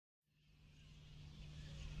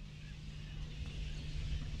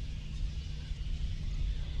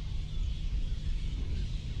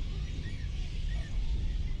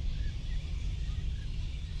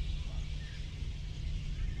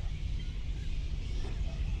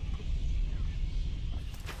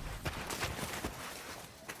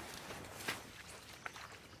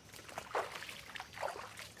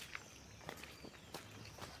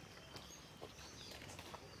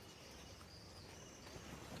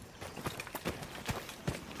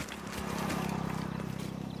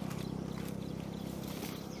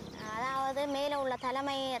வந்து மேலே உள்ள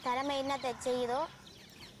தலைமை என்னத்தை செய்யுதோ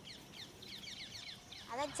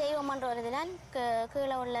அதை செய்வோம்ன்ற ஒரு இதுதான்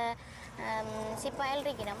கீழே உள்ள சிப்பாயில்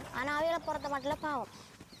இருக்கணும். ஆனால் அவைகளை பொறுத்த மட்டும் பாவம்.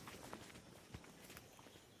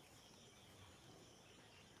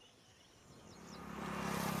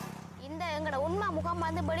 இந்த எங்களோட உண்மை முகம்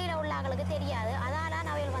வந்து வெளியில் உள்ள ஆளுக்கு தெரியாது. அதால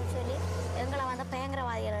அவைகள் வந்து சொல்லி எங்களை வந்து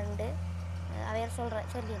பயங்கரவாதிகள் அவையர்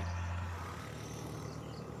சொல்லினேன்.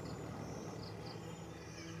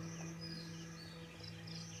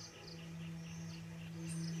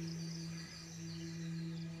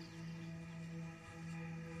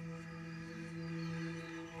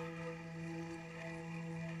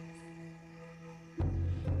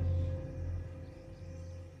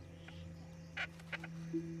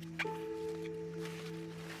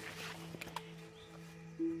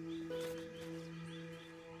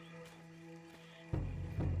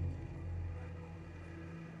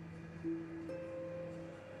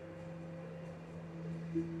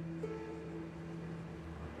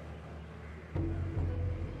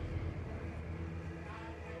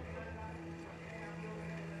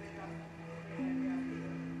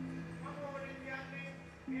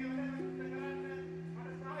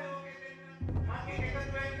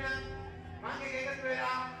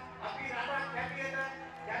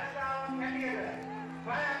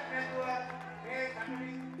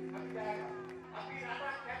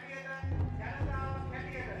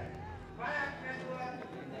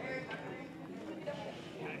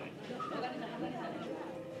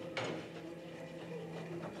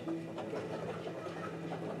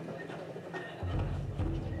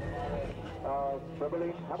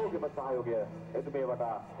 ප්‍රබලයෙන් හැමෝගෙම සහයෝගය එතුමිය වටා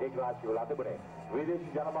ඒක රාජ්‍ය වල තිබුණේ. විදේශ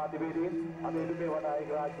ජනමාධ්‍යවේදීන් අද එතුමිය වටා ඒක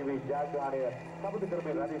රාජ්‍ය විජයග්‍රහණය සමුද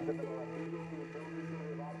ක්‍රමයෙන් රැඳී සිටිනවා.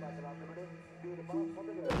 වාර්තා කළා තිබුණේ මේ පාස්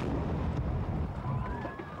පොතේ.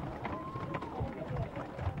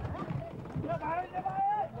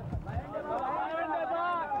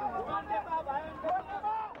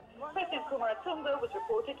 President Kumaratunga was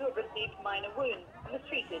reported to have received minor wounds and was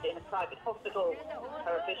treated in a private hospital.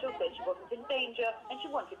 Her officials said she wasn't in danger and she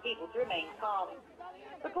wanted people to remain calm.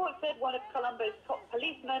 Reports said one of Colombo's top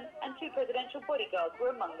policemen and 2 presidential bodyguards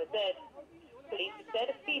were among the dead. Police have said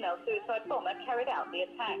a female suicide bomber carried out the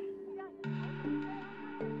attack.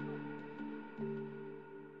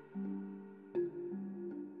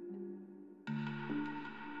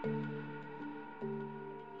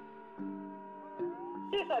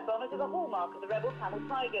 Suicide bombers are the hallmark of the rebel Tamil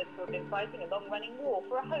Tigers, who have been fighting a long-running war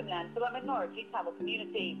for a homeland for a minority Tamil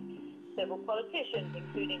community. Several politicians,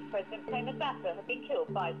 including President Premadasa, have been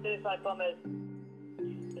killed by suicide bombers.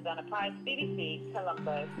 Susanna Price, BBC,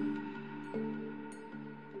 Colombo.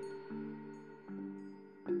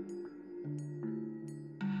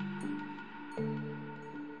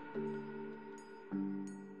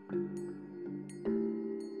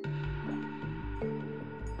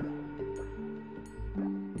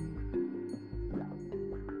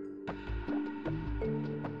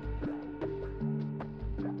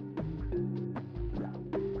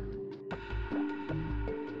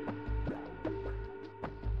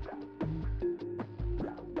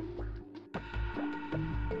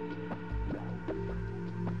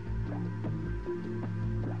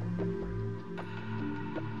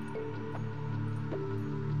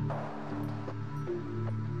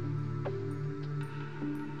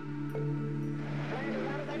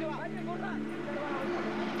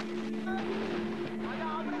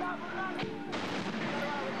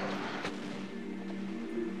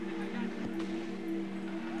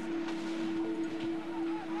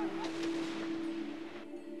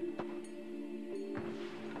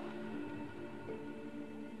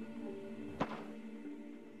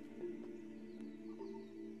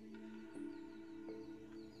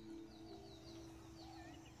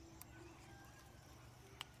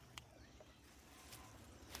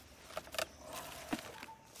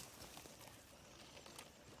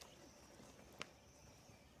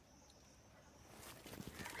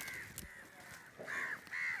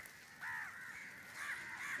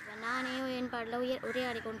 நானே என் பாடலில்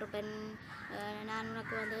உரையாடி கொண்டிருப்பேன். நான்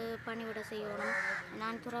உனக்கு வந்து பணிவிட செய்யணும்,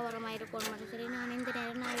 நான் துறவரமாக இருக்கணும் சரி, நான் இந்த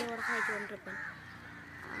நேரம் நாயோட சாய்ச்சி கொண்டிருப்பேன்.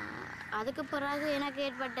 அதுக்கு பிறகு எனக்கு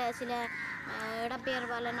ஏற்பட்ட சில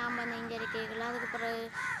இடப்பெயர்வால் நாம் வந்து இங்கே இருக்கீங்களா. அதுக்கு பிறகு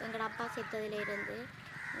எங்களோட அப்பா செத்ததிலிருந்து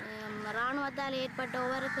இராணுவத்தால் ஏற்பட்ட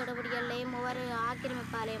ஒவ்வொரு கெடுபிடிகள்லையும் ஒவ்வொரு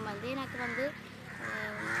ஆக்கிரமிப்பாலையும் வந்து எனக்கு வந்து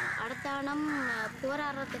அடுத்தானம்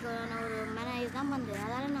போராடுறதுக்கான ஒரு மன இதுதான் வந்து,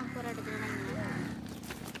 அதால் நான் போராட்டத்தில் நினைக்கிறேன்.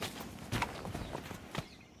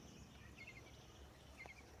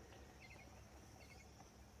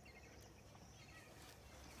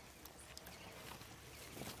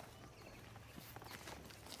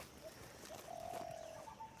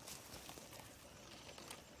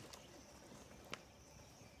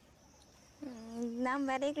 நான்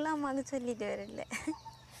வரைக்கலாம் அம்மாவுக்கு சொல்லிட்டு வரல.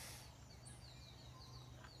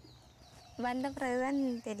 வந்த பிறகுதான்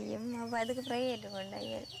தெரியும். அப்போ அதுக்கு பிறகு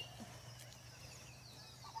ஏற்றுக்கொண்டாங்க.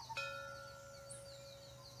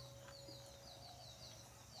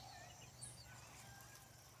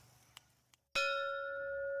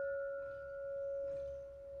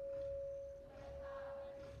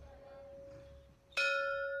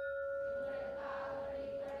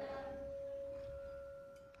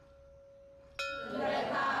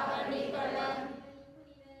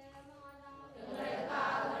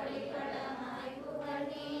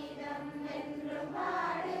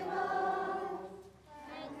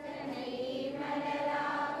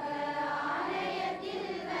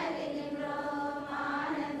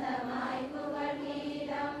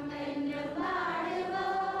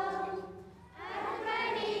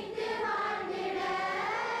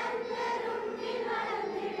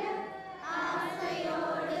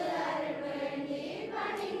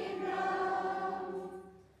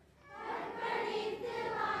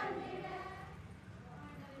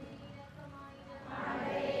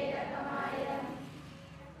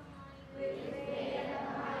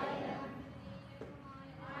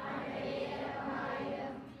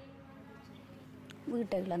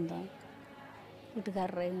 வீட்டை இழந்தோம்,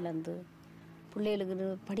 வீட்டுக்காரரை இழந்து, பிள்ளைகளுக்கு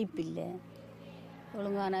படிப்பு இல்லை,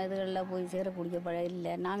 ஒழுங்கான இதுகளில் போய் சேரக்கூடிய பழம்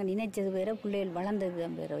இல்லை. நாங்கள் நினைச்சது வேற, பிள்ளைகள் வளர்ந்தது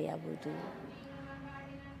தான் வேறையா போயிட்டு.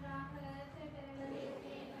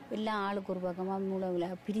 எல்லாம் ஆளுக்கு ஒரு பக்கமாக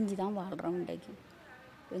மூலவில் பிரிஞ்சு தான் வாழ்கிறோம். இன்றைக்கு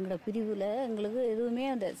எங்களோட பிரிவில் எங்களுக்கு எதுவுமே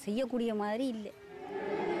அந்த செய்யக்கூடிய மாதிரி இல்லை.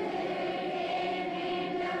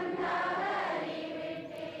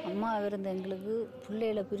 அம்மா இருந்த எங்களுக்கு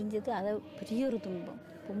பிள்ளைகளை பிரிஞ்சது அதை பெரிய ஒரு துன்பம்.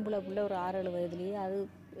 பொம்பளை பிள்ளை ஒரு 6-7 வயதுலேயே அது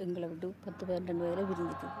எங்களை விட்டு 10-12 வயதில்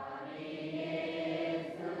பிரிஞ்சிட்டு.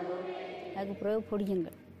 அதுக்கு பிறகு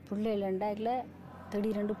பொடியங்கள் பிள்ளைகள் 2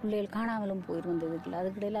 திடீரெண்டு பிள்ளைகள் காணாமலும் போயிருந்ததுக்குள்ள.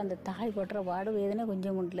 அதுக்கிடையில் அந்த தாய் பட்டுற பாடு வேதனை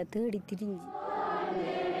கொஞ்சம் ஒன்றில் தேடி திரிஞ்சு.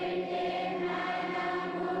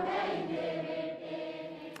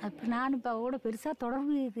 அப்போ நான் இப்போ அவரோட பெருசாக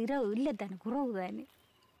தொடர்பு இல்லை தானே, குறவு தானே.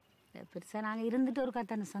 பெருசாக நாங்கள் இருந்துட்டு ஒரு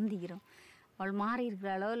கத்தானை சந்திக்கிறோம். அவள் மாறி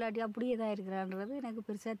இருக்கிறாளோ இல்லாட்டி அப்படியே தான் இருக்கிறான்றது எனக்கு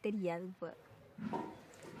பெருசாக தெரியாது. இப்போ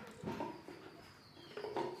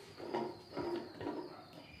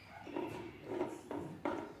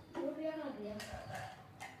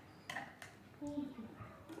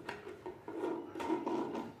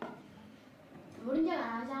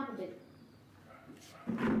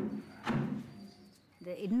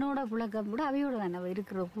இந்த என்னோட புழக்கம் கூட அவையோட தானே அவள்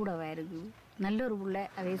இருக்கிற கூடவா இருக்குது. நல்ல ஒரு பிள்ளை,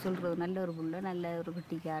 அவைய சொல்கிறது நல்ல ஒரு பிள்ளை, நல்ல ஒரு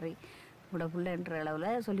கட்டிக்காரி கூட பிள்ளைன்ற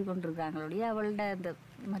அளவில் சொல்லி கொண்டிருக்காங்களோடைய அவள்கிட்ட அந்த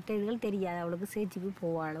மற்ற இதுகள் தெரியாது. அவளுக்கு சேச்சிக்கு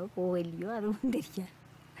போவாளோ போகலையோ அதுவும் தெரியாது.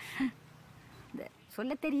 இந்த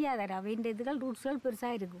சொல்ல தெரியாத அவையின் இதுகள் ரூட்ஸ்கள்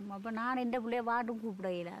பெருசாக இருக்கும். அப்போ நான் எந்த பிள்ளைய வாட்டும்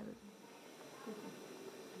கூப்பிட இயலாது.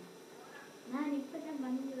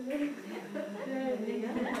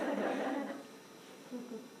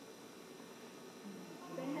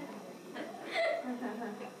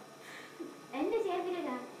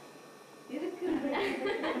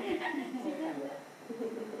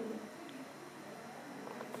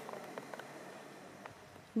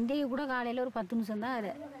 இன்றைக்கு கூட காலையில் ஒரு 10 நிமிஷம் தான்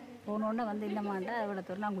அது போனோடனே வந்து இல்லைமாண்டா அவளை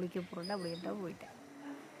தோற நான் குளிக்க போகிறேன்டா அப்படின்ட்டா போயிட்டேன்.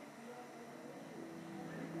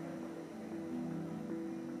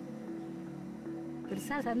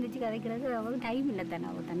 பெருசாக சந்திச்சு கதைக்கிறது அவளுக்கு டைம் இல்லை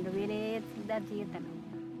தானே. அவள் தன் வேலையே தான் செய்யத்தானே.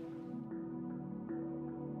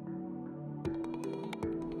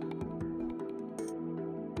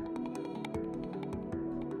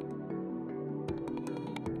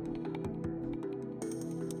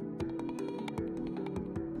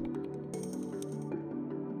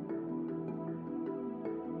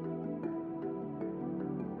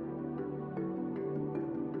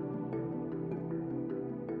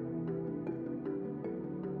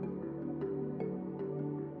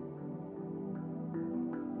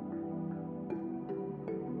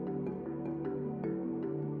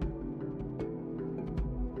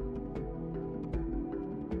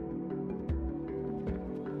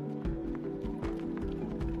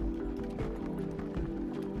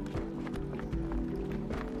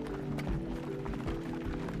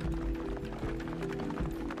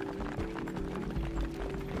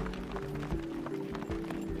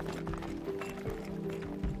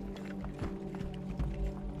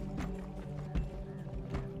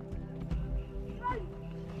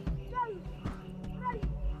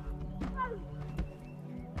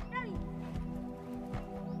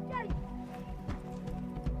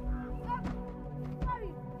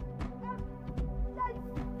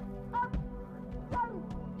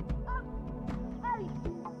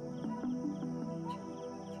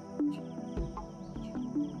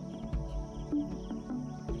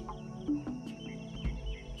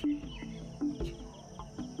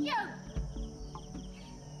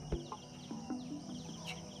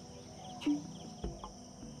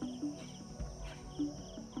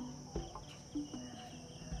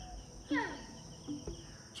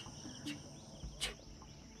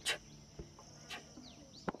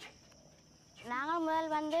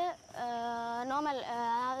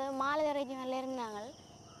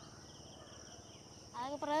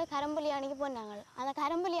 அதுக்கு பிறகு கரும்புலி அணிக்கு போனாங்க. அந்த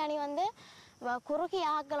கரும்புலி அணி வந்து குறுகிய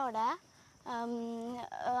ஆக்களோட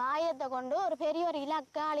ஆயுதத்தை கொண்டு ஒரு பெரிய ஒரு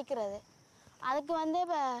இலக்கை அழிக்கிறது. அதுக்கு வந்து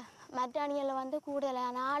இப்போ மற்ற அணிகளில் வந்து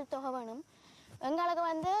கூடுதலான ஆள் தொகை வேணும். எங்களுக்கு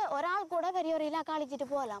வந்து ஒரு ஆள் கூட பெரிய ஒரு இலக்கை அழிச்சிட்டு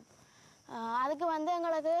போகலாம். அதுக்கு வந்து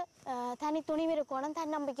எங்களுக்கு தனி துணிவு இருக்கணும்,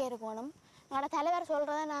 தன்னம்பிக்கை இருக்கணும். எங்களோட தலைவர்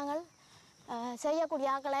சொல்கிறத நாங்கள் செய்யக்கூடிய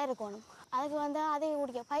ஆக்களாக இருக்கணும். அதுக்கு வந்து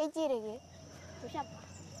அதிகக்கூடிய பயிற்சி இருக்குது.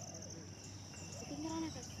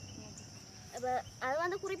 இப்போ அது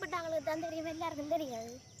வந்து குறிப்பிட்ட ஆங்களுக்கு தான் தெரியும், எல்லாருக்கும்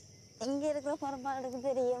தெரியாது. இங்கே இருக்கிற பொறுப்பாளருக்கு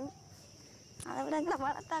தெரியும், அதை விட எங்களை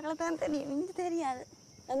வளர்த்தாக்களுக்கு தான் தெரியும். இங்கே தெரியாது,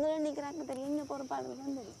 எங்களை நிற்கிறாங்க தெரியும், இங்கே பொறுப்பாளருக்கு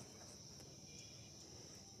தான் தெரியும்.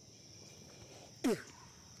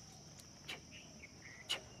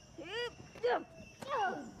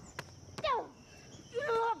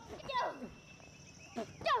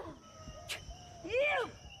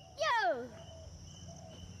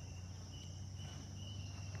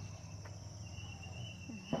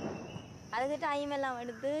 அதுக்கு டைம் எல்லாம்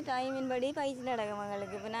எடுத்து டைமின் படி பயிற்சி நடக்கும்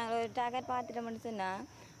எங்களுக்கு. இப்போ நாங்கள் ஒரு டார்கெட் பார்த்துட்டோம்னு சொன்னால்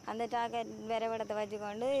அந்த டார்கெட் விரைவிடத்தை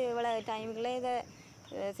வச்சுக்கொண்டு இவ்வளோ டைமுக்குள்ளே இதை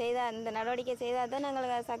செய்தால், இந்த நடவடிக்கை செய்தால் தான்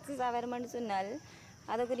நாங்கள் சக்ஸஸ் ஆகிறோம்னு சொன்னால்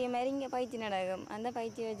அதுக்குரிய மாதிரி இங்கே பயிற்சி நடக்கும். அந்த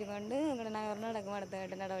பயிற்சி வச்சுக்கொண்டு எங்களை நாங்கள் ஒரு நடக்கும்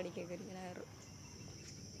அடுத்த நடவடிக்கைக்குரிய நகரும்.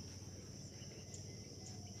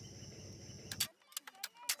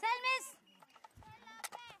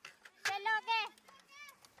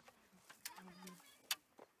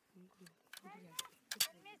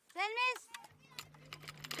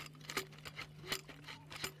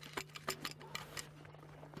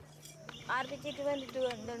 ஆர்பிச்சிட்டு வந்துட்டு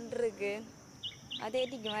ஒன்று இருக்கு, அதை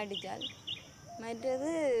ஏற்றிக்க மாட்டிச்சால்.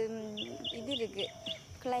 மற்றது இது இருக்கு,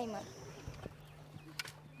 கிளைமர்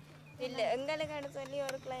இல்லை எங்களுக்காண்டு சொல்லி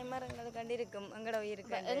ஒரு கிளைமர் எங்களுக்காண்டி இருக்கும். எங்களோட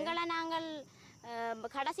இருக்கு எங்களை நாங்கள்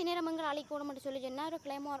கடைசி நேரம் எங்களை அழிக்கணும்னு சொல்லி சொன்னால் ஒரு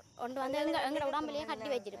கிளைமர் ஒன்று வந்து எங்களோட உடம்புலையே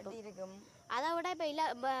கட்டி வச்சிருக்கோம் இருக்கும். அதை விட இப்போ இல்லை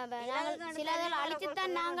நாங்கள் சிலதில்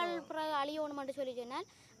அழிச்சுத்தான் நாங்கள் அழியணும்னு சொல்லி சொன்னால்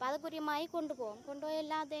இப்போ அதுக்குரிய மாதிரி கொண்டு போய்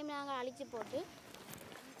எல்லாத்தையும் நாங்கள் அழிச்சு போட்டு.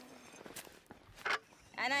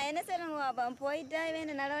 ஆனால் என்ன சொல்லுங்க, போயிட்டா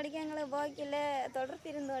வேணும் நடவடிக்கை எங்களுக்கு போக்கில் தொடர்ந்து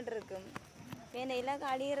இருந்து கொண்டு இருக்கும். வேணும் இல்லாக்க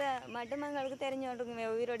அழிகிற மட்டும் எங்களுக்கு தெரிஞ்சு கொண்டிருக்குமே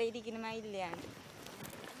உயிரோட இருக்கணுமா இல்லையான்னு.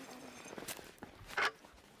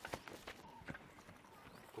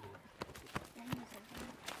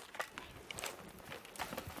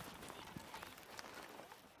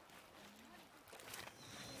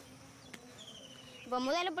 இப்போ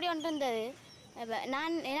முதல் இப்படி ஒன்று இருந்தது. இப்போ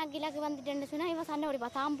நான் எனக்கு இலக்கு வந்துட்டேன்னு சொன்னால் இவன் சண்டை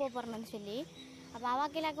பிடிப்பா தான் போகிறேன்னு சொல்லி. அப்போ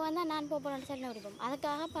அவள் இலக்கு வந்தால் நான் போகிறேன்னு சண்டை பிடிப்போம்.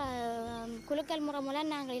 அதுக்காக இப்போ குழுக்கள் முறை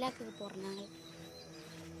மூலம் நாங்கள் இலக்குக்கு போகிறோம். நாங்கள்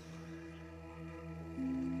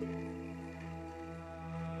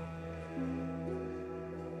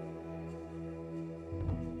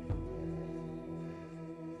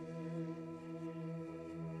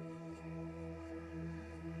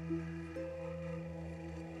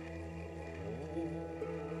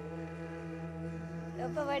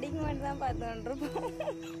அப்போ வடிக்க மட்டும் தான் பார்த்துக்கொண்டிருப்போம்.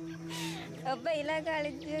 அப்போ இலக்கை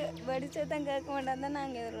அழித்து வடிச்சதான் கேட்க மாட்டான் தான்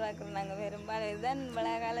நாங்கள் எதிர்பார்க்குறோம். நாங்கள் பெரும்பாலும் இதுதான்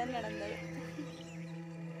பல காலம் நடந்தது.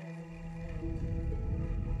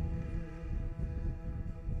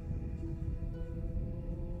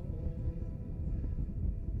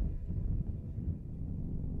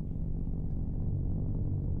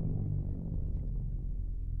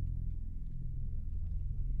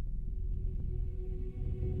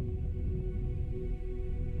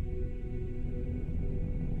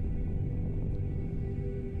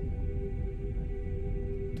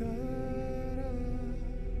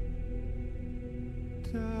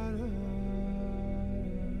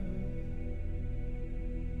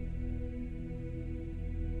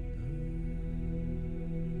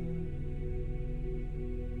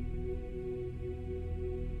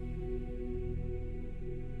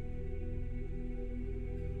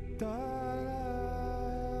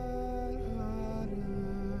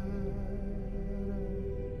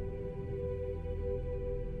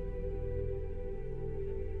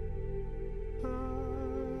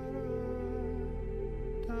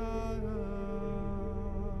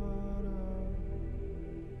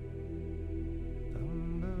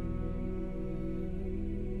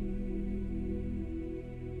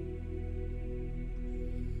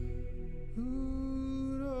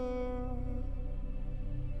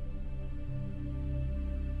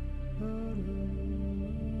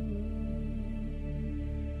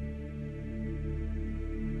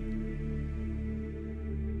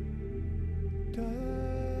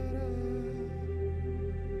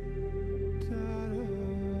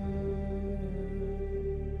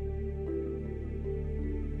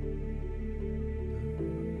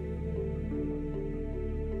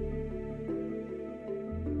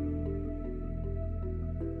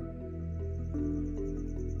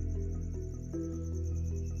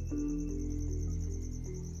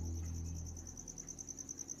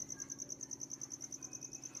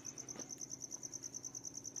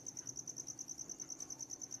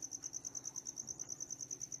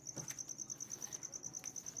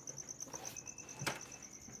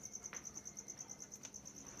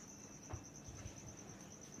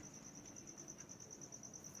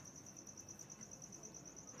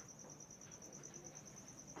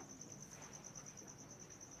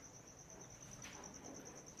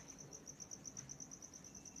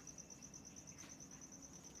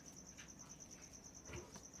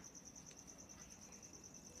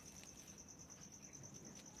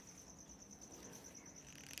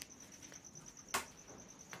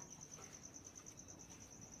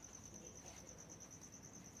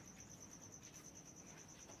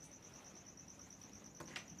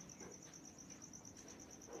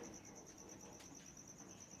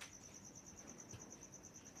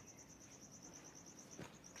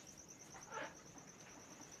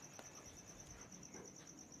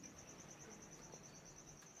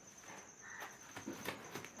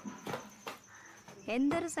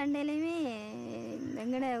 எந்த ஒரு சண்டையிலையுமே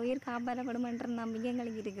எங்களோட உயிர் காப்பாற்றப்படுமென்ற நம்பிக்கை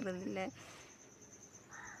எங்களுக்கு இருக்கிறது இல்லை.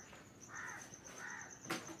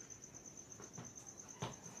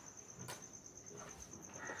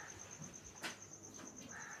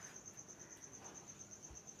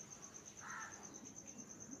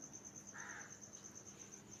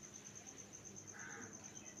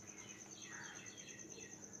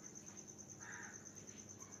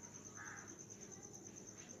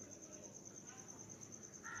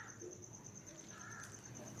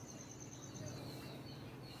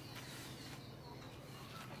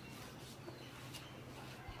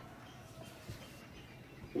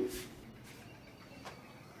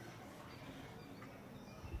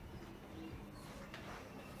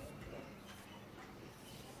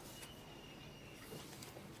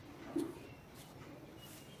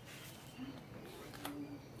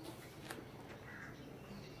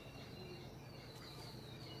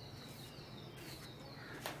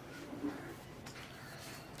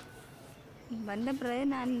 வந்த பிறகு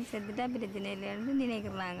நான் செத்துட்டா பிரச்சனை இல்லைன்னு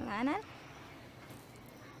நினைக்கிறாங்க. ஆனால்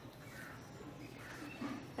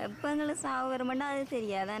எப்போ எங்களுக்கு சாவு வருமாட்டா அது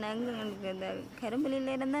தெரியாது. ஆனால் எங்களுக்கு இந்த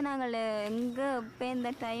கரும்புலியில் இருந்தால் நாங்கள் எங்கே எப்போ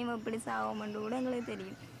இந்த டைம் எப்படி சாவோம்னு கூட எங்களுக்கு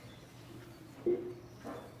தெரியும்.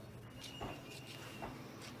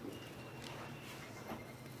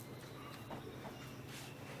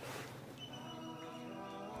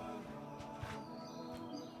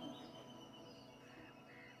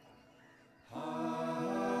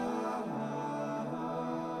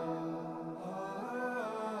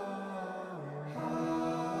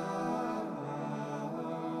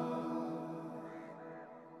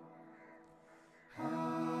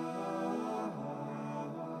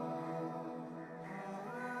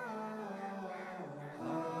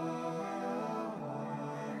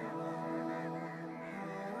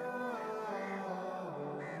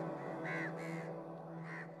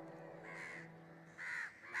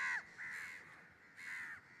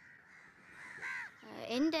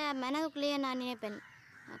 எந்த மனதுக்குள்ளேயே நான் நினைப்பேன்,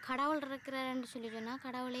 கடவுள் இருக்கிறாருன்னு சொல்லி சொன்னால்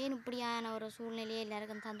கடவுளே இப்படியான ஒரு சூழ்நிலையை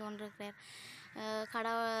எல்லாருக்கும் தந்து கொண்டிருக்கிறார்.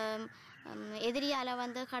 கடவுள் எதிரியால்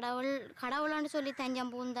வந்து கடவுள்னு சொல்லி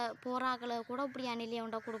தஞ்சம் பூந்த போராக்களை கூட இப்படியான நிலையை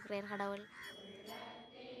உண்டா கொடுக்குறார் கடவுள்.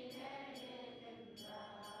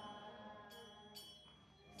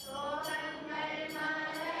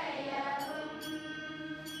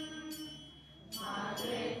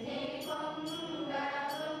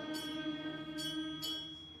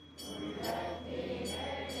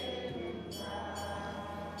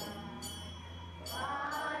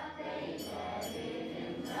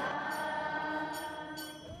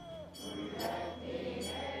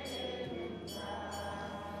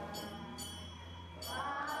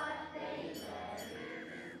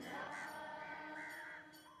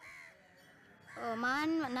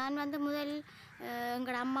 நான் வந்து முதல்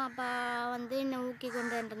எங்களோட அம்மா அப்பா வந்து என்னை ஊக்கி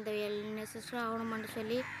கொண்டு இருந்தவையல், என்ன சிஸ்டர் ஆகணும்னு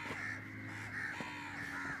சொல்லி.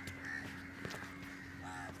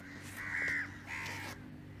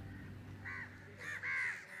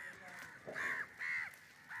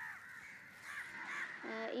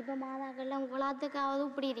 இப்போ மாதாக்கள்லாம் உலகத்துக்காவது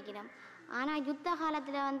இப்படி இருக்கிறோம். ஆனால் யுத்த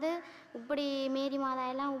காலத்தில் வந்து இப்படி மேரி மாதா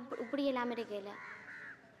எல்லாம் இப்படி எல்லாமே இருக்கல,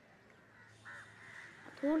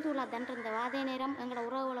 தூள் தூளாக தான் இருந்தது. அதே நேரம் எங்களோட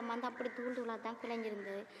உறவுகளும் வந்து அப்படி தூள் தூளாக தான்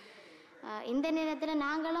குலைஞ்சிருந்தது. இந்த நேரத்தில்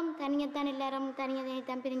நாங்களும் தனியத்தான் எல்லாரும்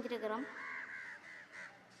தனியத்தான் பிரிஞ்சிருக்கிறோம்.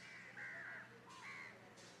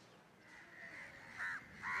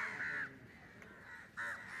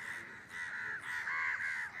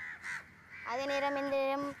 அதே நேரம் இந்த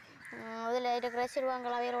நேரம் அதில் இருக்கிற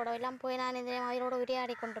சிறுவங்கள் அவையோட எல்லாம் போய் நான் இந்த நேரம் அவையோட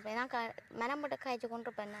உரையாடி கொண்டிருப்பேன். நான் மனம் மட்டும் காய்ச்சி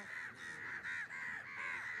கொண்டிருப்பேன்.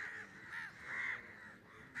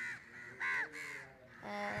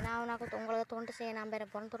 நான் உனக்கு உங்களுக்கு தொண்டு செய்ய நான் பெற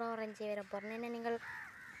போகிறேன், துறவரம் செய்ய வர போகிறேன், என்ன நீங்கள்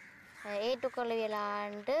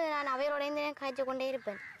ஏற்றுக்கொள்வீங்களான்ட்டு நான் அவையோட இந்த நேரம் காய்ச்சி கொண்டே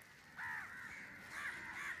இருப்பேன்.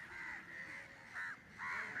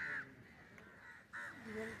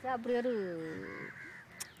 அப்படி ஒரு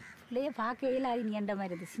பிள்ளைய பார்க்கையில் அது நீ என்ற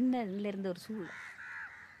மாதிரி இருந்தது. சின்னதில் இருந்த ஒரு சூழல்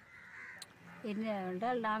என்ன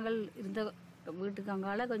என்றால், நாங்கள் இருந்த வீட்டுக்கு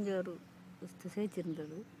அங்கால கொஞ்சம் ஒரு சேச்சு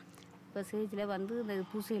இருந்தது. இப்போ சேச்சில் வந்து இந்த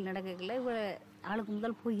பூசைகள் நடக்கல, இவ ஆளுக்கு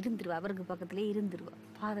முதல் போய் இருந்துருவா, அவருக்கு பக்கத்துலேயே இருந்துருவா,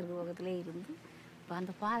 ஃபாதருக்கு பக்கத்துலேயே இருந்து. இப்போ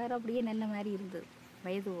அந்த ஃபாதர் அப்படியே நல்ல மாதிரி இருந்தது,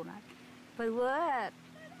 வயது போனார். இப்போ இவ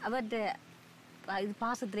அவர்கிட்ட இது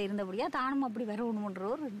பாசத்தில் இருந்தபடியா தானும் அப்படி வரணுமன்ற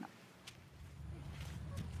ஒரு எண்ணம்.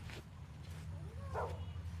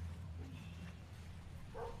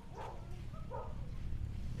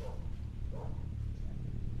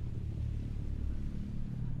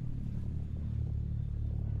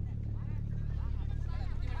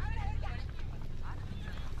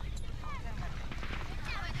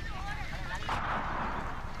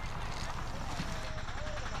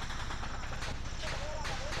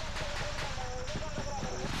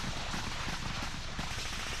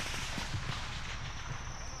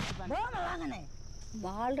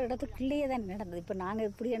 வாழ்கிற இடத்துக்குள்ளேயே தானே நடந்தது. இப்போ நாங்கள்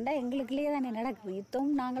இப்படி இருந்தால் எங்களுக்குள்ளேயே தானே நடக்குது.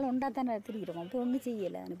 யுத்தம் நாங்களும் ஒன்றா தானே திரிக்கிறோம். அப்போ ஒன்றும்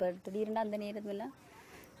செய்யலை. இப்போ திடீரெண்டா அந்த நேரத்துலாம்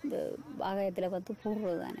இந்த ஆகாயத்தில் வந்து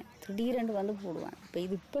போடுறது தானே, திடீரென்று வந்து போடுவாங்க. இப்போ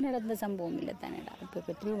இது இப்போ நடந்த சம்பவம் இல்லை தானேடா, இப்போ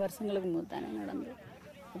எத்தனையோ வருஷங்களுக்கு முன்பு தானே நடந்தது.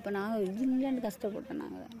 இப்போ நாங்கள் இல்லைன்னு கஷ்டப்பட்டோம்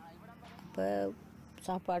நாங்கள் தானே. அப்போ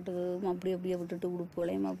சாப்பாட்டுக்கு அப்படியே விட்டுட்டு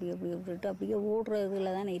உடுப்புகளையும் அப்படியே விட்டுட்டு அப்படியே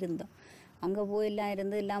ஓடுறதுல தானே இருந்தோம். அங்கே போய் எல்லாம்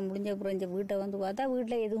இருந்து எல்லாம் முடிஞ்ச அப்புறம் இந்த வீட்டை வந்து பார்த்தா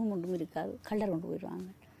வீட்டில் எதுவும் ஒன்றும் இருக்காது, கல்லர் கொண்டு போயிடுவாங்க.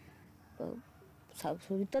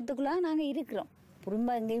 இப்போ யுத்தத்துக்குலாம் நாங்கள் இருக்கிறோம்,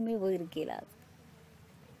 புறம்பா எங்கேயுமே போயிருக்கல.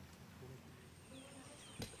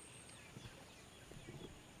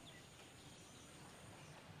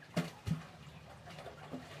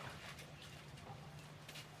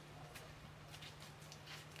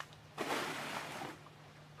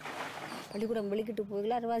 பள்ளிக்கூடம் வெளிக்கிட்டு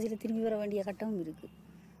போய்களா அரைவாசியில் திரும்பி வர வேண்டிய கட்டமும் இருக்குது.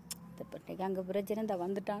 இப்போதைக்கு அங்கே பிரச்சனை இந்த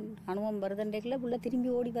வந்துட்டான் அனுபவம் வருதுன்றேக்கில் புள்ள திரும்பி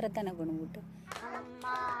ஓடி வரத்தானே கொண்டு விட்டு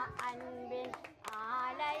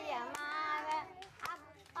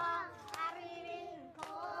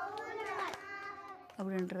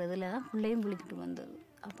அப்படின்றதுல தான் பிள்ளையும் விழிக்கிட்டு வந்தது.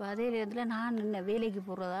 அப்போ அதே நேரத்தில் நான் என்ன வேலைக்கு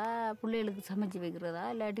போகிறதா, பிள்ளைகளுக்கு சமைச்சு வைக்கிறதா,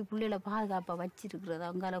 இல்லாட்டி பிள்ளைகளை பாதுகாப்பாக வச்சிருக்கிறதா,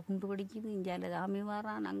 அங்கால குண்டு படிக்குது, இங்கால ஆமி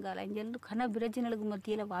வாரான், அங்கால இங்கேருந்து கன பிரச்சனைகளுக்கு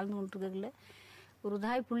மத்தியில் வாழ்ந்து கொண்டிருக்கல. ஒரு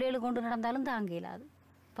தாய் பிள்ளைகளை கொண்டு நடந்தாலும் தாங்க இயலாது,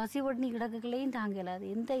 பசி பட்டினி கிடக்கலையும் தாங்க இயலாது,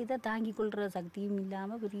 எந்த இதை தாங்கி கொள்கிற சக்தியும்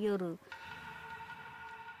இல்லாமல் பெரிய ஒரு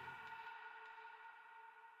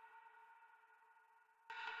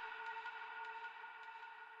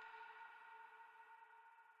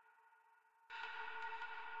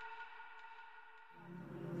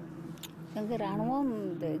எங்கள் இராணுவம்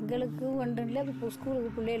எங்களுக்கு ஒன்றும் இல்லை. இப்போ ஸ்கூலுக்கு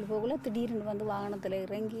பிள்ளைகள் போகல, திடீர்னு வந்து வாகனத்தில்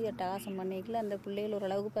இறங்கி அட்டகாசம் பண்ணிக்கல. அந்த பிள்ளைகள்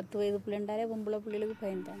ஓரளவுக்கு 10 வயது பிள்ளைண்டாலே பொம்பளை பிள்ளைகளுக்கு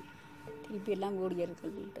பயந்தாங்க, திருப்பி எல்லாம்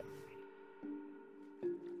ஓடியாருக்கிட்ட.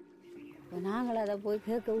 இப்போ நாங்கள் அதை போய்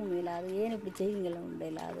கேட்கவும் இல்லாது, ஏன் இப்படி செய்வீங்களும் உண்டு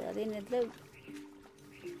இல்லாது. அதே நேரத்தில்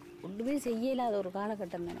ஒன்றுமே செய்ய இல்லாத ஒரு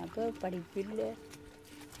காலகட்டம் தானே. அப்போ படிப்பு இல்லை,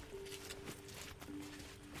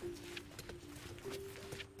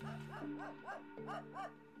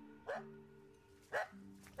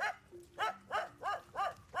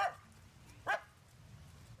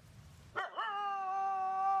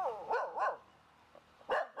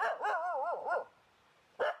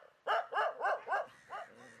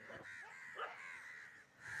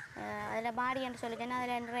 அதில் பாடி என்று சொல்லிட்டேன்னா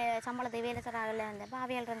அதில் சம்பளத்தை வேலை செய்கிறாங்கல்ல. அந்த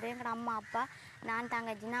பாவியால் இருந்து எங்களோட அம்மா அப்பா நான்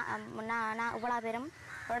தங்கச்சி நான் இவ்வளோ பேரும்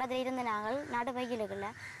இடத்துல இருந்து நாங்கள் நடு வெயிலுக்குள்ள.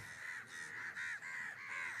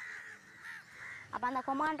 அப்போ அந்த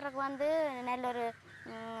கொமாண்டருக்கு வந்து நல்ல ஒரு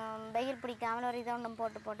வெயில் பிடிக்காமல் ஒரு இதை ஒன்றும்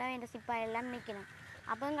போட்டு இந்த சிப்பாய் எல்லாம் நிற்கணும்.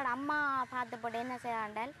 அப்போ எங்களோட அம்மா பார்த்து போட்டு என்ன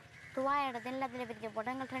செய்யாண்டால் துவாய் எடுத்து எல்லாத்துல பிரித்து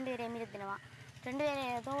போட்டு எங்கள் 2 பேரையும் இருத்தினுவான். 2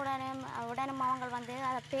 பேரும் உடனே அவங்க வந்து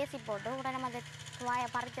அதை பேசி போட்டு உடனே அந்த துவாயை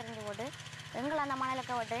பறிச்செறிஞ்சு போட்டு எங்களை அந்த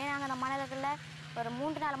மணலுக்கு விட்டு நாங்கள் அந்த மணலுக்குள்ள ஒரு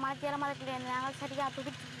 3-4 மணலுக்குள்ள நாங்கள் சரியாக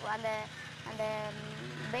துடிச்சு அந்த அந்த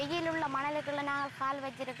வெயில் உள்ள மணலுக்குள்ள நாங்கள் கால்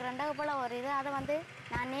வச்சிருக்கிறோன்ற இவ்வளோ ஒரு இது. அதை வந்து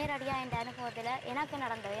நான் நேரடியாக இந்த அனுபவத்தில் எனக்கு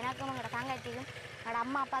நடந்தது, எனக்கும் எங்களோட தங்கச்சிக்கும் என்னோட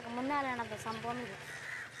அம்மா அப்பாவுக்கு முன்னால் நடந்த சம்பவம் இது.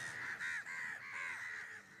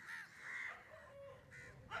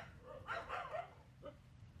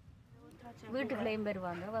 வீட்டுக்குள்ளேயும்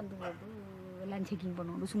வருவாங்க, வந்து போட்டு எல்லாம் செக்கிங்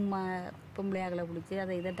பண்ணுவோம். சும்மா பொம்பளையாகளை குளிச்சு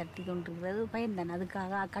அதை இதை தட்டி கொண்டிருக்கிறது பயன்தானே.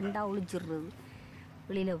 அதுக்காக கண்டா ஒழிச்சிடுறது,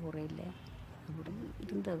 வெளியில் போகிற இல்லை அப்படி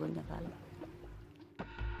இருந்தது கொஞ்சம் காலம்.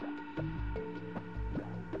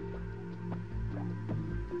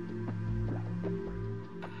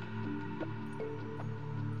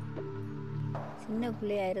 சின்ன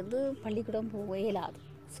பிள்ளையா இருந்து பள்ளிக்கூடம் போக இயலாது,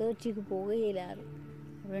 சேர்ச்சிக்கு போக இயலாது.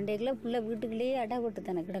 2 கிலோ பிள்ளை வீட்டுக்குள்ளேயே அடைப்பட்டு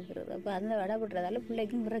தானே கிடக்கிறது. அப்போ அந்த அடைப்பட்டுறதால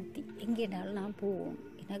பிள்ளைக்கும் விரக்தி, எங்கேனாலும் நான் போவோம்,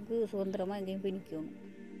 எனக்கு சுதந்திரமாக எங்கேயும் போய் நிற்கணும்.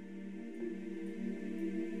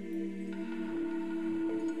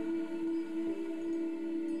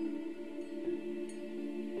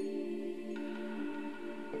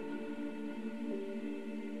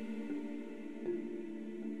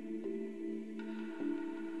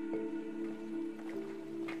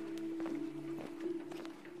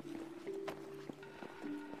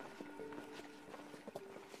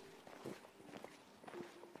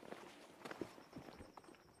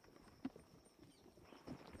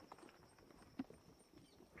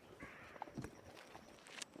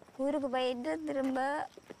 ஊருக்கு போயிட்டு திரும்ப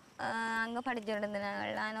அங்கே படித்து கொண்டு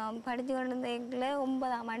நாங்கள். நான் படித்து கொண்டு இருந்ததுக்குள்ள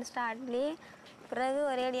 9ஆம் ஆண்டு ஸ்டார்ட்லேயே பிறகு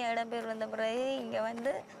ஒரே அடி இடம்பெயர் வந்த பிறகு இங்கே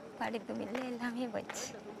வந்து படிப்பும் இல்லை, எல்லாமே போச்சு.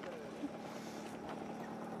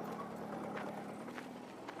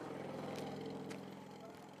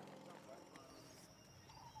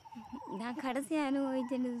 நான் கடைசியாக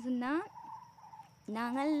அனுபவிச்சேன்னு சொன்னால்,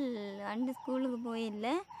 நாங்கள் 2 ஸ்கூலுக்கு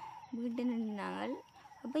போயில்லை, வீட்டு நின்றாங்க.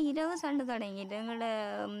 அப்போ இரவு சண்டை தொடங்கிட்டு எங்களோட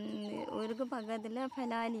ஊருக்கு பக்கத்தில்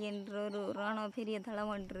ஃபெலாலி என்ற ஒரு இராணுவ பெரிய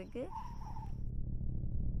தளம் ஒன்று இருக்குது.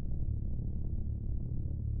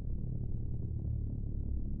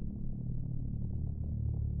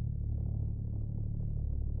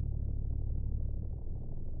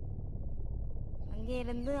 அங்கே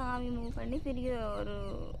இருந்து ஆமி மூவ் பண்ணி பெரிய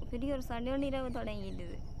ஒரு சண்டை ஒன்று இரவு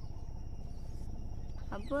தொடங்கிட்டுது.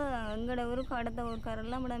 அப்போ எங்களோட ஊருக்கு அடுத்த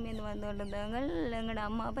ஊருக்காரெல்லாம் இடமேந்து வந்து கொண்டிருந்தவங்க. எங்களோட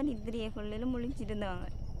அம்மா அப்பா நித்திரியை கொள்ளையில் முழிச்சிருந்தவங்க.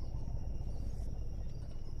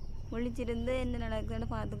 முழிச்சிருந்து என்ன நடக்குதுன்னு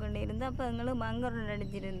பார்த்து கொண்டே இருந்து அப்போ எங்களுக்கு பங்கர்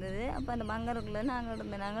நடிச்சிருந்தது. அப்போ அந்த பங்கருக்குள்ளே நாங்கள்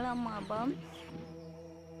இருந்தோம். நாங்களும் அம்மா அப்பா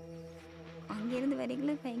அங்கேருந்து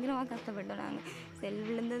வரைக்கும் பயங்கரமாக கஷ்டப்பட்டோம். நாங்கள் செல்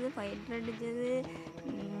விழுந்தது, ஃபைட்டர் அடித்தது,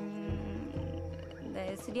 இந்த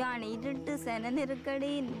சரியான இருட்டு, சென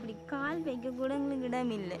நெருக்கடி, இப்படி கால் வைக்க கூட எங்களுக்கு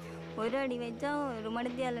இடம் இல்லை. ஒரு அடி வச்சா ஒரு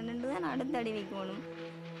மணித்தியால் நின்று தான் அடுத்த அடி வைக்கணும்.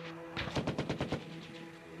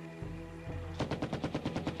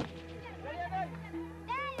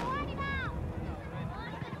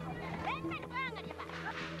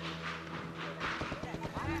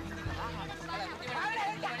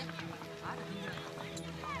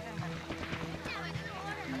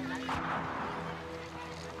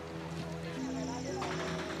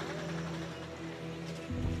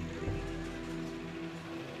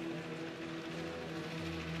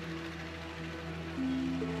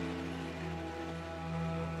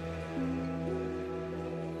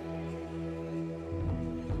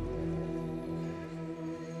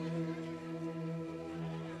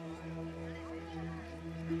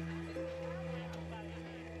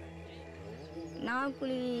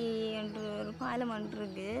 நாக்குழி என்று ஒரு பாலம் ஒன்று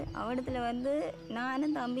இருக்குது. அவடத்தில் வந்து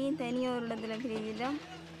நானும் தம்பியும் தனியாக ஒரு இடத்துல பிரிஞ்சிட்டோம்.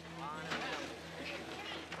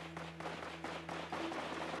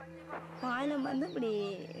 பாலம் வந்து இப்படி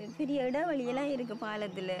பெரிய இடைவெளியெல்லாம் இருக்குது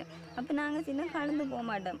பாலத்தில். அப்போ நாங்கள் சின்ன கலந்து போக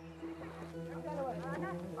மாட்டோம்.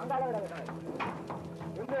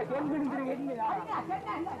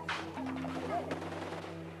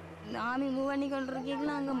 ஆமி மூவ் பண்ணி கொண்டு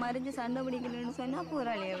இருக்கீங்களா அங்கே மறிஞ்சு சண்டை பிடிக்கணும்னு சொன்னால்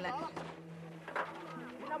போராளிகள்.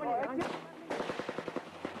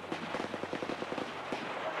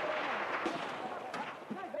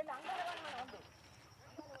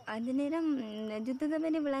 அந்த நேரம் யுத்தத்தை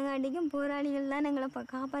பற்றி விளங்காட்டிக்கும் போராளிகள் தான் எங்களை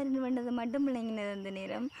காப்பாற்றி வேண்டது மட்டும் விளங்கினது. அந்த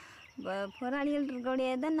நேரம் போராளிகள்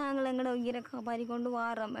இருக்கக்கூடிய தான் நாங்கள் எங்களோட உயிரை காப்பாற்றி கொண்டு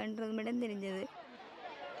வாரோம் என்றது மட்டும் தெரிஞ்சது.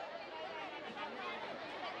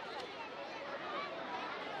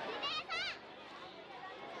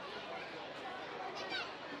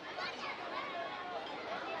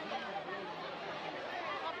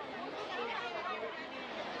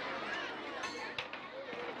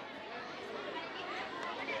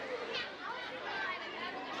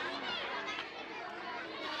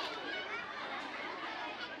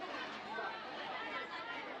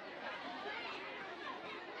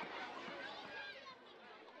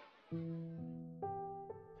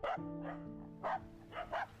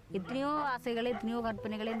 எத்தனையோ ஆசைகள், எத்தனையோ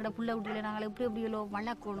கற்பனைகளை எங்களோட புள்ள குட்டிகளை நாங்கள் எப்படி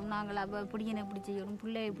வளர்க்கணும், நாங்கள் பிடிக்கணும், எப்படி செய்யணும்,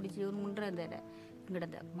 பிள்ளை எப்படி செய்யணும்ன்றத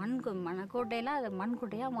எங்களோட மண்கோட்டையெல்லாம் அதை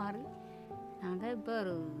மண்கோட்டையாக மாறி நாங்கள் இப்போ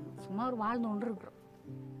சும்மா வாழ்ந்து கொண்டு இருக்கிறோம்.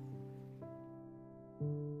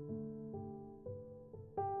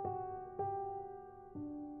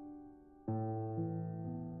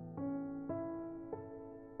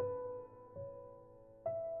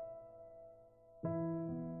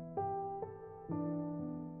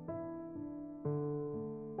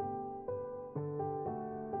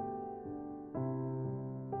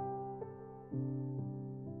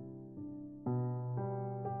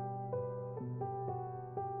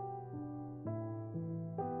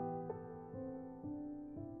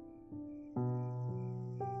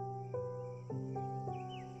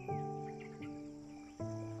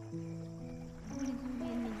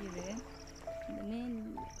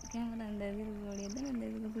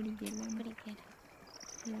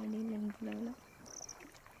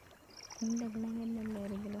 இந்த குளங்கள் நல்லா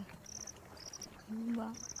இருக்குல்ல, ரொம்ப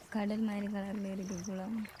கடல் மாதிரி கலரில் இருக்குது.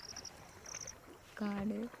 குளம்,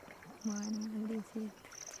 காடு, மானம் அப்படி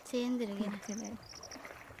சேர்ந்துருக்கு.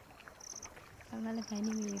 அதனால்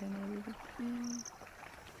பனி பெய்கிற மாதிரி இருக்குது.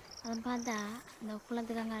 அதை பார்த்தா இந்த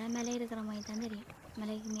குளத்துக்கு அங்கே மேலே இருக்கிற மாதிரி தான் தெரியும்.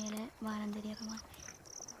 மலைக்கு மேலே வானம் தெரியுற மாதிரி.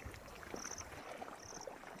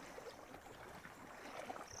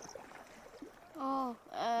 ஓ,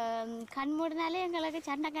 கண் மூடினாலே எங்களுக்கு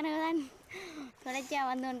சண்டை கனவு தான் தொடர்ச்சியாக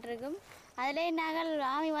வந்துகிட்ருக்கும். அதில் நாங்கள்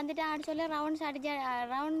ஆமி வந்துட்டு சொல்லி ரவுண்ட்ஸ்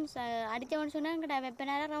அடித்தவன்னு சொன்னால் எங்கிட்ட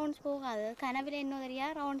வெப்பனால ரவுண்ட்ஸ் போகாது. கனவில் இன்னும்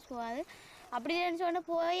தெரியாது, ரவுண்ட்ஸ் போகாது. அப்படி சொன்னால்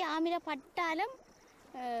போய் ஆமியில் பட்டாலும்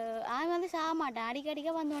ஆமி வந்து சாக மாட்டான்,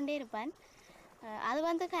 அடிக்கடிக்க வந்து கொண்டே இருப்பான். அது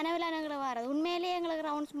வந்து கனவுல எங்களுக்கு வர்றது உண்மையிலேயே எங்களுக்கு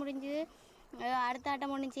ரவுண்ட்ஸ் முடிஞ்சு அடுத்த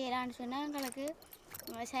ஆட்டம் ஒன்று செய்யலான்னு சொன்னால் எங்களுக்கு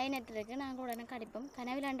சைனட் இருக்குது நாங்கள் உடனே கடிப்போம்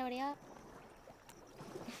கனவில் ஆண்டபடியாக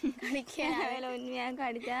கனவுல உண்மையாக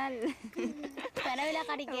கடித்தால் கனவில்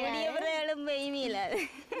கடிக்கிறேன் பெய்மியில்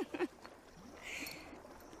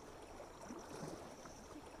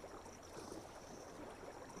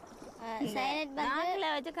நாக்கில்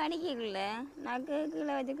வச்சு கடிக்கக்குள்ள நாக்கு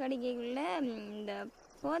கீழே வச்சு கடிக்கக்குள்ள இந்த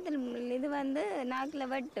போத்தல் இது வந்து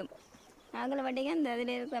நாக்கில் வெட்டும் நாக்கில் வெட்டிக்க இந்த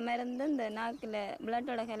அதில் இருக்கிற மருந்து இந்த நாக்கில்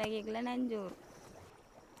பிளட்டோட கலக்கிக்குள்ள நஞ்சூர்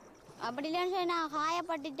அப்படி இல்லைன்னு சொல்லி நான்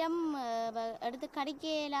காயப்பட்டுட்டம் எடுத்து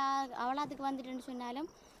கடிக்கல அவ்வளோத்துக்கு வந்துட்டுன்னு சொன்னாலும்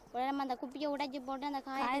உடனே அந்த குப்பியை உடைச்சி போட்டு அந்த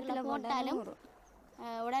காயத்தில் போட்டாலும்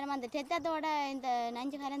உடனே அந்த செத்தத்தோட இந்த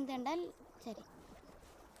நஞ்சு கலந்துண்டால் சரி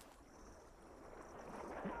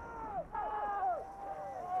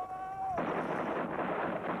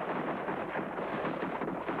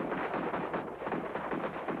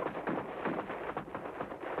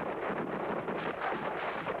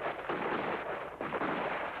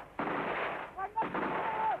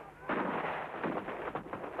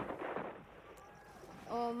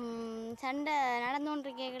சண்டை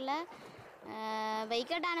நடந்துகிட்ருக்கல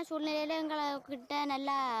வைக்கட்டான சூழ்நிலையில் எங்கள்கிட்ட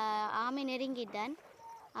நல்லா ஆமை நெருங்கிட்டான்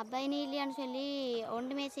அப்போ இனி இல்லையான்னு சொல்லி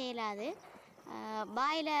ஒன்றுமே செய்யலாது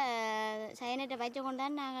பாயில் சைனட்டை வச்சு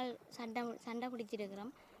கொண்டான் நாங்கள் சண்டை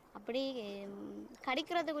பிடிச்சிருக்கிறோம் அப்படி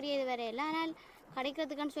கடிக்கிறதுக்குரிய இது வேறு இல்லை ஆனால்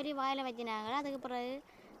கடிக்கிறதுக்குன்னு சொல்லி வாயில் வச்சினாங்க அதுக்கு பிறகு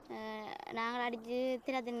நாங்கள் அடித்து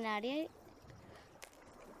தினத்தினாடி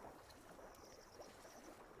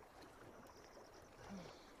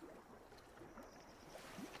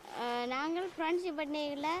நாங்கள் ஃப்ரெண்ட்ஷிப்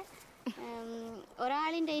பண்டிகையில் ஒரு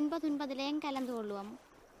ஆளின் இன்ப துன்பத்திலேயும் கலந்து கொள்வோம்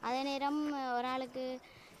அதே நேரம் ஒரு ஆளுக்கு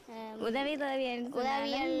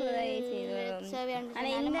உதவியல்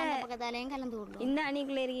பக்கத்தாலேயும் கலந்து கொள்வோம் இந்த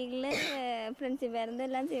அணிக்குள்ள இருக்கைக்குள்ள ஃப்ரெண்ட்ஷிப்பாக இருந்து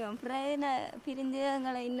எல்லாம் செய்வோம் அப்புறம் பிரிஞ்சு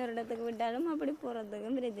எங்களை இன்னொரு இடத்துக்கு விட்டாலும் அப்படி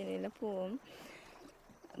போகிறதுக்கும் பிரச்சனை இல்லை போவோம்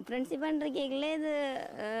ஃப்ரெண்ட்ஷிப் பண்ணுறக்கைக்குள்ள இது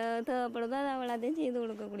தேவைப்படுதோ அதை அவ்வளோத்தையும் செய்து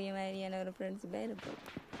கொடுக்கக்கூடிய மாதிரியான ஒரு ஃப்ரெண்ட்ஷிப்பாக இருக்கும்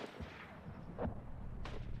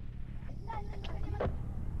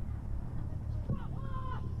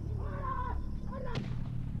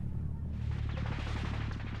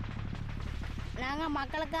நாங்கள்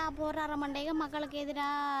மக்களுக்காக போராடுற மண்டைக்கு மக்களுக்கு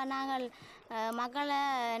எதிராக நாங்கள் மக்களை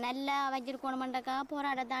நல்லா வச்சிருக்கணுமன்றக்காக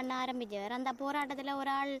போராட்டத்தான் ஆரம்பித்தவர் அந்த போராட்டத்தில்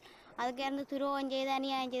ஒரு ஆள் அதுக்கு இருந்து துரோகம் செய்து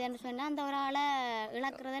அநியாயம் செய்துன்னு சொன்னால் அந்த ஒரு ஆளை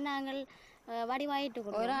இழக்கிறத நாங்கள் வடிவாயிட்டு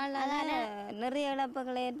கொடுப்போம் ஒரு ஆள் அதால் நிறைய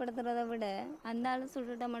இழப்புகளை ஏற்படுத்துறதை விட அந்த ஆள்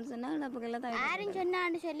சுட்டுட்டோம்னு சொன்னால் இழப்புகளை தான் யாருன்னு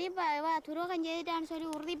சொன்னான்னு சொல்லி இப்போ துரோகம் செய்துட்டான்னு சொல்லி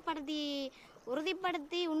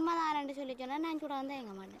உறுதிப்படுத்தி உண்மைதானு சொல்லி சொன்னால் நான் கூட வந்து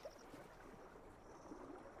எங்க மாட்டேன்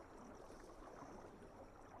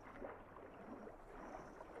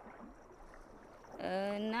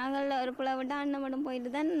நாங்கள் ஒரு பிள்ளை விட்டு அண்ணன் மட்டும் போயிட்டு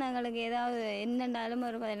தான் நாங்களுக்கு ஏதாவது என்னென்றாலும்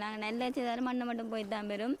ஒரு நாங்கள் நல்ல செய்தாலும் அண்ணன் மட்டும் போயிட்டு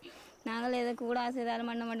தான் வரும் நாங்கள் எதை கூட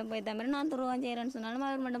செய்தாலும் அண்ணன் மட்டும் போய் தான் வரும் நான் துருவம் செய்கிறேன்னு சொன்னாலும்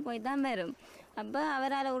அவர் மட்டும் போய் தான் வரும் அப்போ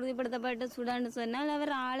அவரால் உறுதிப்படுத்தப்பட்டு சுடான்னு சொன்னால்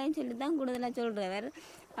அவர் ஆளையும் சொல்லி தான் கூடுதலாக சொல்கிறவர்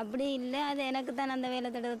அப்படி இல்லை அது எனக்கு தான் அந்த வேலை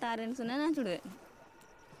தடுத்து தாரேன்னு சொன்னால் நான் சுடுவேன்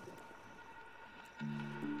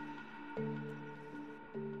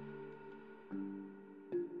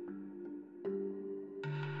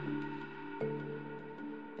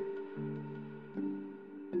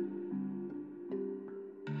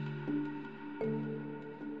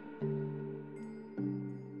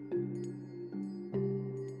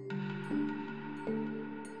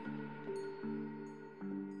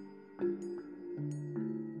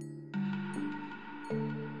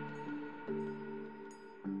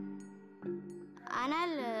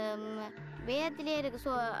ஆனால் வேதத்திலே இருக்கு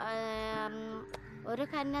ஒரு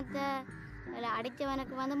கன்னத்தை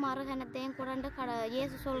அடித்தவனுக்கு வந்து மறு கன்னத்தையும் கூட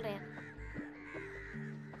இயேசு சொல்கிறார்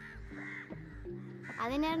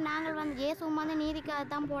அதே நேரம் நாங்கள் வந்து இயேசுவும் வந்து நீதிக்காக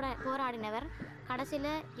தான் போராடினவர்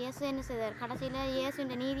கடைசியில் இயேசு என்ன செய்தார் கடைசியில்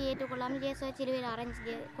இயேசுன்ற நீதி ஏற்றுக்கொள்ளாமல் இயேசுவை சிலுவையில்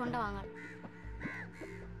அரைஞ்சி கொண்டவாங்க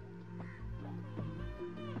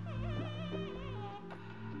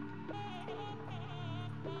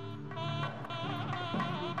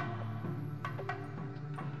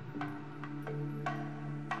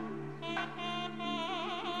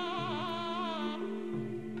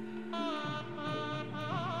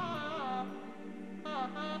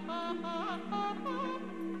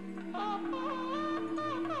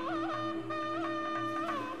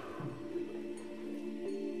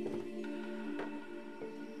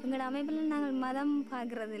எங்களோட அமைப்பில் நாங்கள் மதம்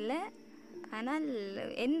பார்க்குறதில்ல ஆனால்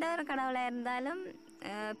எந்த ஒரு கடவுளாக இருந்தாலும்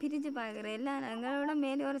பிரித்து பார்க்குற இல்லை எங்களோட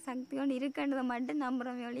மேலே ஒரு சக்தி கொண்டு இருக்குன்றதை மட்டும்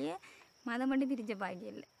நம்புகிறோம் ஒழிய மதம் மட்டும் பிரித்து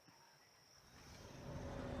பார்க்கல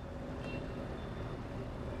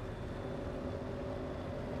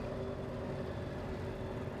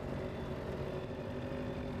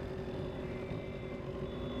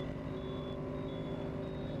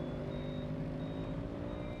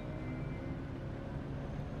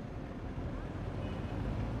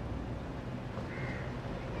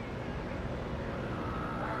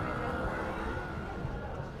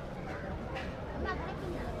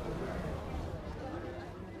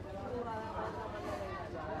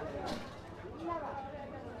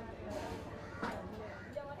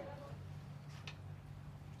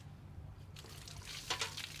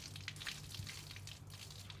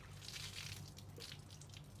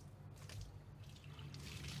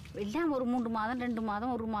எல்லாம் ஒரு 3 மாதம் 2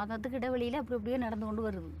 மாதம் 1 மாதத்துக்கு இடைவெளியில் அப்படி அப்படியே நடந்து கொண்டு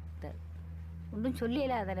வருது. ஒன்றும்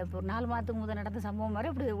சொல்லல. அதில் இப்போ 4 மாதத்துக்கு முதல் நடந்த சம்பவம்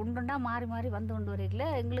மாதிரி அப்படி உண்டுண்டா மாறி மாறி வந்து கொண்டு வரையில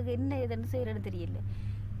எங்களுக்கு என்ன ஏதுன்னு செய்கிறேன்னு தெரியல.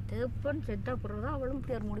 தேப்பன் செத்த பிறகு தான் அவளும்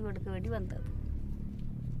இப்படி ஒரு முடிவு எடுக்க வேண்டி வந்தது.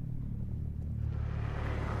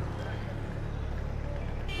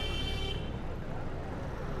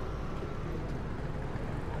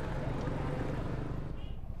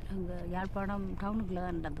 அங்கே யாழ்ப்பாணம் டவுனுக்குள்ளே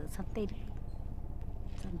தான் நடந்தது. சத்தை இருக்கு,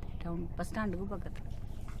 சந்தை டவுன் பஸ் ஸ்டாண்டுக்கு பக்கத்தில்.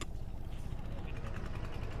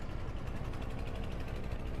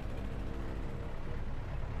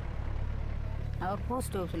 அவர்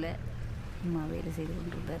போஸ்ட் ஆஃபீஸில் சும்மா வேலை செய்து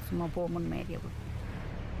கொண்டிருந்தார். சும்மா போமன் மாதிரி அவர்.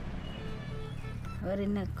 அவர்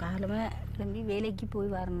என்ன காலமாக கிளம்பி வேலைக்கு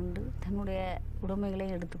போய் வரணுண்டு தன்னுடைய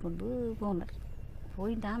உடைமைகளையும் எடுத்துக்கொண்டு போனார்.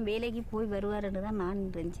 போய் தான் வேலைக்கு போய் வருவார்ன்னு தான் நான்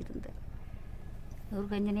நினைச்சிருந்தேன். ஒரு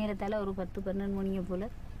கொஞ்ச நேரத்தால் ஒரு 10-12 மணியை போல்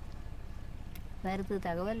வருது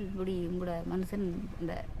தகவல். இப்படி உங்களோட மனுஷன்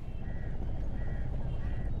இந்த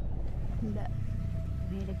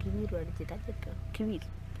மேலே கிவீர் அடிச்சுட்டா கிவீர்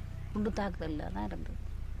குண்டு தாக்குதலில் தான் இருந்தது.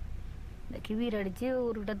 இந்த கிவீர் அடித்து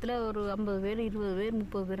ஒரு இடத்துல ஒரு 50 பேர் 20 பேர்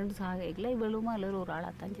 30 பேருன்னு சாகையில் இவ்வளவுமா எல்லோரும் ஒரு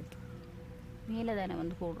ஆளாக தான் செத்து மேலே தானே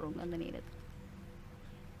வந்து போடுறவங்க அந்த நேரத்தில்.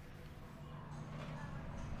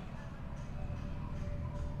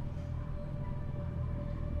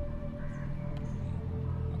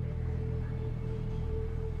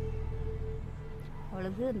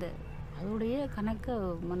 அவளுக்கு அந்த அதோடைய கணக்க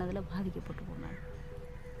மனதில் பாதிக்கப்பட்டு போனாள்.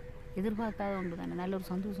 எதிர்பார்க்காத ஒன்று தானே, நல்ல ஒரு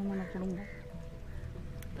சந்தோஷமான குடும்பம்.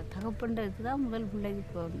 இப்போ தகப்பன்றது தான் முதல் பிள்ளைக்கு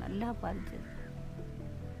இப்போ நல்லா பாதிச்சது.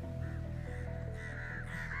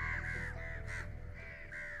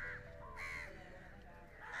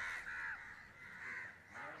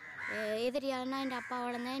 எதிரியால்னா என் அப்பா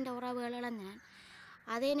வளர்ந்தேன், என் உறவுகள் இழந்தேன்.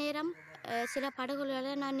 அதே நேரம் சில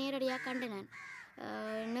படுகொலைகளை நான் நேரடியாக கண்டினேன்.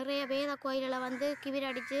 நிறைய வேத கோயிலில் வந்து கிவிர்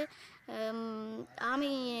அடித்து ஆமி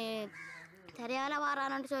சரியால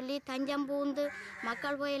வாரான்னு சொல்லி தஞ்சம் பூந்து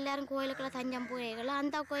மக்கள் போய் எல்லாரும் கோயிலுக்குள்ள தஞ்சம் போய்கள்.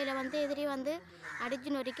 அந்த கோயிலை வந்து எதிரி வந்து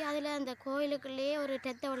அடிச்சு நொறுக்கி அதில் அந்த கோயிலுக்குள்ளேயே ஒரு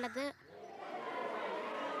டெத்தை உள்ளது.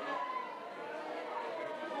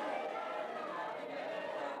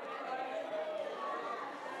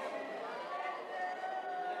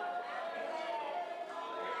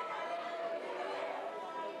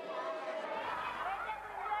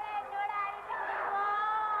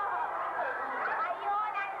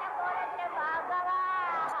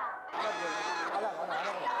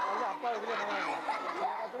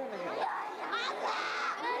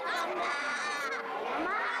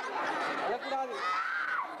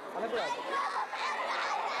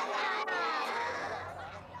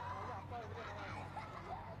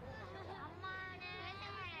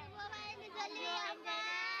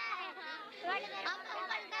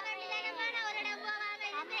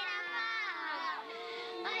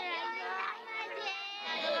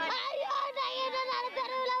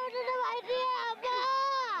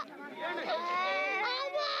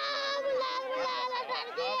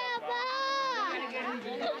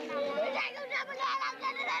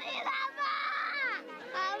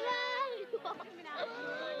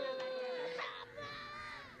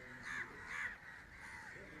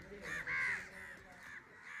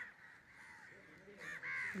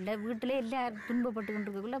 இல்லை வீட்டிலே எல்லாரும் துன்பப்பட்டு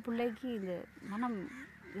கொண்டிருக்கக்குள்ள பிள்ளைக்கு இந்த மனம்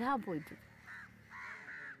இதாக போயிட்டு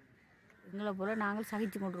எங்களை போல் நாங்கள்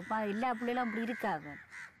சகிச்சு கொண்டிருப்போம். எல்லா பிள்ளைகளும் அப்படி இருக்காங்க.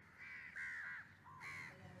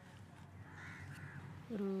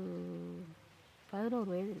 ஒரு 11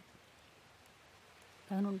 வயது இருக்கு,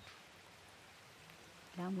 11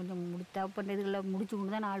 எல்லாம் கொஞ்சம் முடித்தா பண்ண இதுகளில் முடிச்சு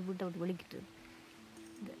கொண்டு தான் 4 வீட்டை விட்டு வெளிக்கிட்டு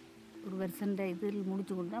இந்த ஒரு வருஷம் இதில்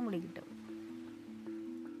முடிச்சு கொண்டு தான் வெளிக்கிட்டோம்.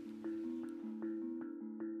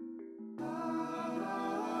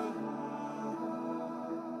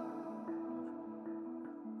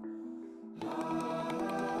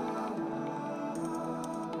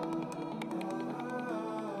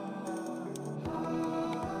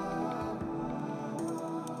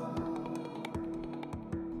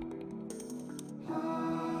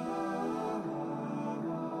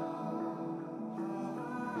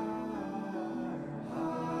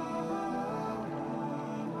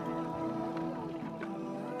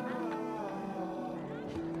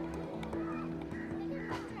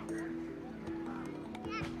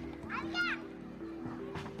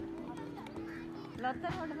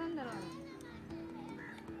 லொத்தரோடு தான் தருவாங்க.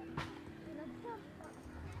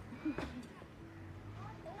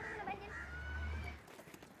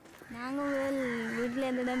 நாங்கள் வீட்டில்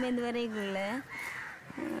இருந்து இடம்பெயர்ந்து வரைக்குள்ள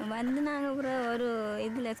வந்து நாங்கள் அப்புறம் ஒரு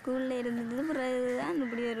இதில் ஸ்கூலில் இருந்தது பிறகு தான்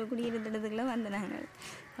இப்படி ஒரு குடியிருந்ததுக்குள்ளே வந்து நாங்கள்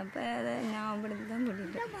அப்போ அதை ஞாபகப்படுத்தி தான்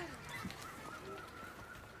கூட்டிகிட்டோம்.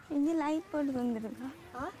 இங்கே லைட் போட்டு தந்துருக்கா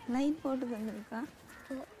லைட் போட்டு தந்துருக்கா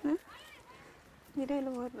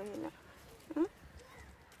இரவில் போடுறதில்ல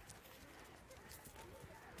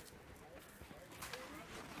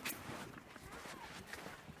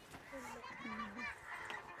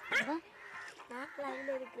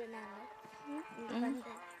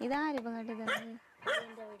இதான் இப்போ கட்டி தருது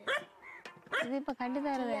இது இப்போ கட்டி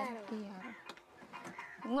தருது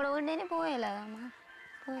உங்களோட வீட்டே போயிடலாமா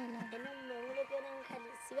போயிடல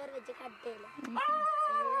சிவர் வச்சு கட்டையில்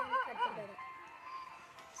கட்டப்படும்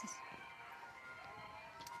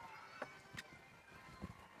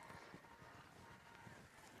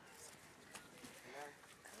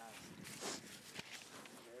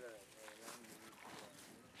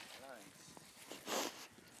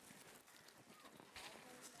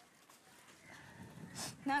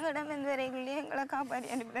நாங்கள் இடம்பெயர்ந்து வரைக்குள்ளேயே எங்களை காப்பாற்றி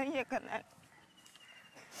அனுப்பின இயக்கம் தான்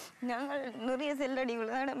நாங்கள் நிறைய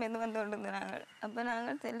செல்லடிகள் தான் இடம்பெயர்ந்து வந்து கொண்டு நாங்கள் அப்போ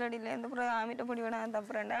நாங்கள் செல்லடியிலேருந்து அப்புறம் ஆமிட்ட பொடி விடாத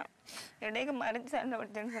அப்புறம்டா இடைக்கு மறைச்சு சண்டை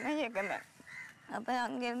படிச்சேன்னு சொன்னால் இயக்கம் தான் அப்போ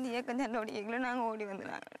அங்கேருந்து இயக்கம் சண்டை படிக்கல நாங்கள் ஓடி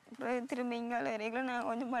வந்துனாங்க அப்புறம் திரும்ப இங்கால வரைக்கும் நாங்கள்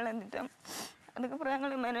கொஞ்சம் வளர்ந்துட்டோம் அதுக்கப்புறம்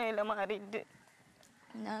எங்களுக்கு மனையில் மாறிட்டு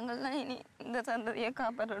நாங்கள்லாம் இனி இந்த சந்ததியை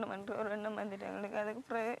காப்பாற்றணுமென்ற ஒரு எண்ணம் வந்துட்டு எங்களுக்கு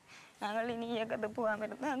அதுக்கப்புறம் நாங்கள் இனி இயக்கத்தை போகாமல்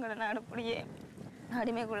இருந்தால் அங்கே நாடுப்படியே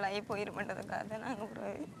அடிமைக்குள்ளாகி போயிருமன்றதுக்காக தான் நாங்கள்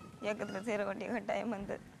அப்புறம் இயக்கத்தில் சேர வேண்டிய கட்டாயம்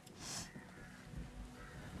வந்தது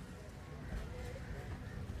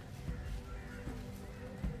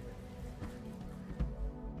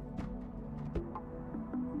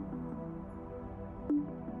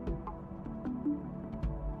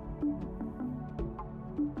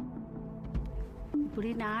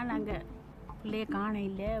இப்படி நான் அங்கே பிள்ளைய காண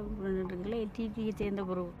இல்லை LTTE சேர்ந்த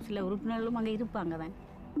ஒரு சில உறுப்பினர்களும் அங்கே இருப்பாங்க தான்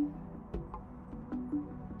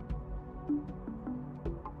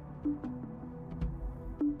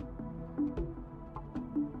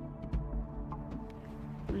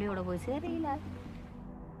பிள்ளையோட போய் சேரையில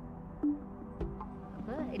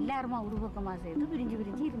அப்போ எல்லாருமா ஒரு பக்கமாக சேர்ந்து பிரிஞ்சு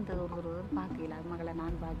பிரிஞ்சு இருந்தது ஒருத்தர் பார்க்கல மகளை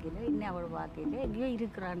நான் பார்க்கல இன்னும் அவள் பார்க்கல எங்கேயோ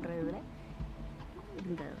இருக்கிறான்ற இதில்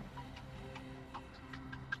இருந்தது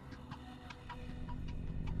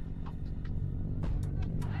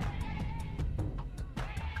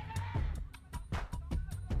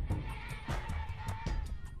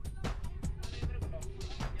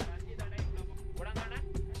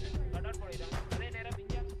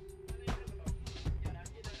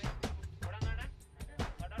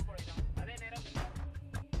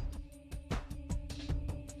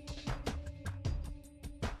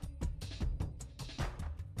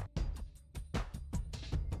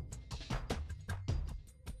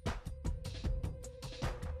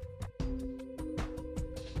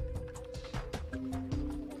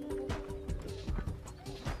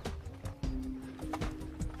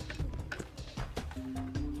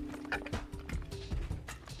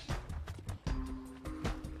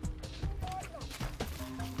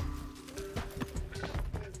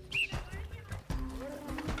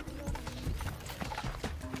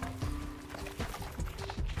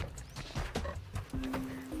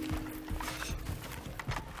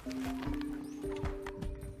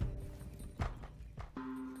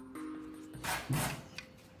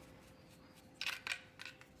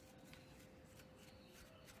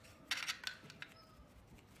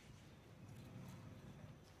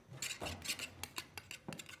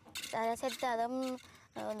அதை செத்து அதுவும்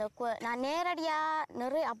இந்த நான் நேரடியாக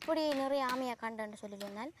நிறைய ஆமையை கண்டேன்னு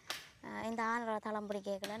சொல்லியிருந்தேன் இந்த ஆணரை தளம்படி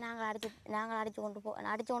கேட்கல நாங்கள் அடித்து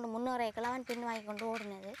கொண்டு முன்னேறைக்கெல்லாம் அவன் பின் வாங்கி கொண்டு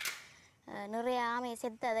ஓடினது நிறைய ஆமையை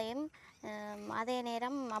செத்ததையும் அதே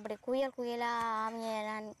நேரம் அப்படி குயலாக ஆமையை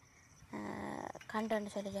நான்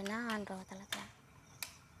கண்டேன்னு சொல்லி சொன்னால் ஆண்ட்ரவ தளத்தில்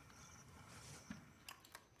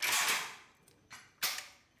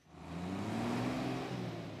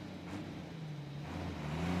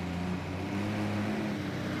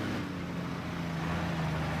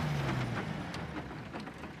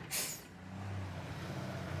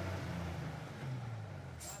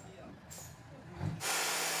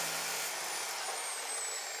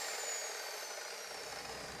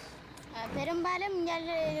பெரும்பாலும் இங்கே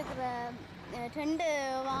இருக்கிற 2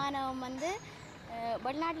 வாகனம் வந்து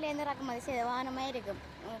வெளிநாட்டிலேருந்து இறக்குமதி செய்த வாகனமாக இருக்கும்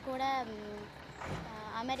கூட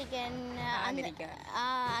அமெரிக்கன்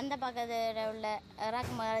அந்த பக்கத்தில் உள்ள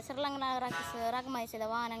ஸ்ரீலங்கா இறக்குமதி செய்த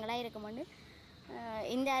வாகனங்களாக இருக்கும்போது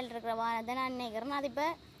இந்தியாவில் இருக்கிற வாகனத்தை நான் நினைக்கிறேன் அது இப்போ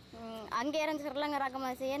அங்கே இருந்து ஸ்ரீலங்கா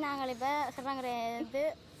இறக்குமதி செய்ய நாங்கள் இப்போ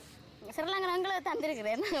ஸ்ரீலங்கா எங்களுக்கு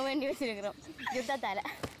தந்திருக்கிறேன் நாங்கள் வேண்டி வச்சுருக்கிறோம் யுத்தத்தால்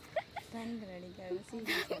யுத்தத்தால்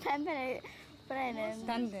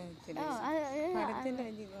தந்து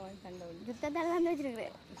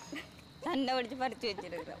வச்சிருக்கிறேன் சண்டை படித்து பறித்து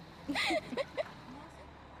வச்சிருக்கிறோம்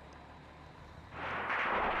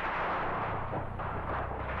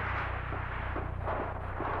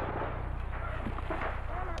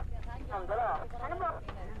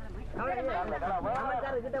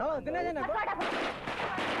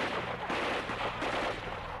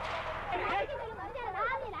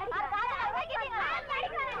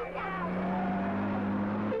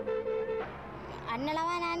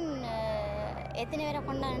அண்ணளவா நான் எத்தனை பேரை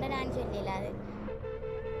கொண்டாண்டு நான் சொல்லல அது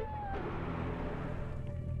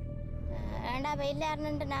ஏண்டா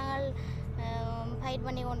வெயிலாருன்ட்டு நாங்கள் ஃபைட்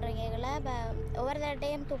பண்ணி கொண்டிருக்கீங்கள ஒவ்வொரு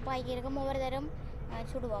தட்டையும் துப்பாக்கி இருக்கும் ஒவ்வொரு தரம்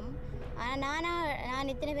சுடுவோம் ஆனால்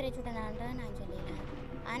நான் இத்தனை பேரை சுட்டினான்ற நான் சொல்லல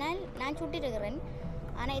ஆனால் நான் சுட்டிருக்கிறேன்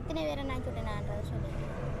ஆனால் எத்தனை பேரை நான் சுட்டினான்றதை சொல்லிடுறேன்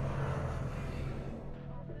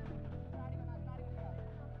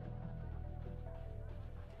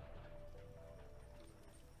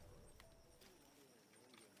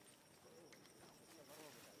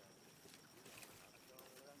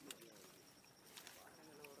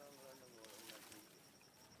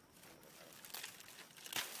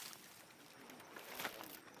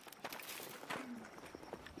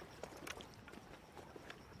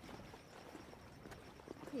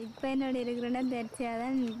இப்போ என்னோட இருக்கிறேன்னா தரிசியாக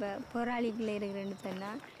தான் இப்போ போராளிக்குள்ளே இருக்கிறேன்னு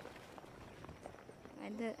சொன்னால்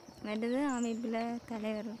மற்றது அமைப்பில்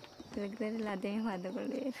தலைவர் இருக்கிறது எல்லாத்தையும்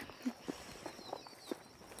பார்த்துக்கொள்ளே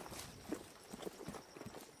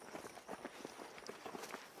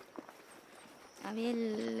அவையல்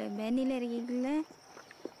பெண்ணில் இருக்கைக்குள்ள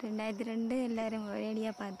 2002 எல்லோரும்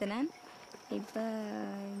ஒரேடியாக பார்த்தேன் இப்போ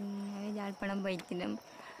யாழ்ப்பாணம் போய்க்கணும்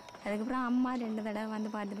அதுக்கப்புறம் அம்மா 2 தடவை வந்து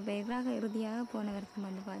பார்த்துட்டு போயிருக்கிறாங்க இறுதியாக போன வருஷம்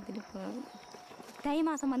வந்து பார்த்துட்டு தை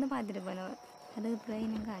மாதம் வந்து பார்த்துட்டு போனவர் அதுக்கப்புறம்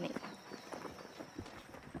இன்னும் காணேன்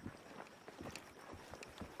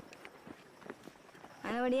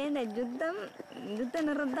அதபடியே இந்த யுத்த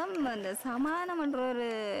நிறுத்தம் அந்த சமாதானம் என்ற ஒரு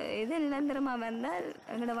இது நிரந்தரமாக வந்தால்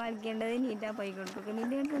எங்களோட வாழ்க்கைன்றதே நீட்டாக போய்கொண்டிருக்கு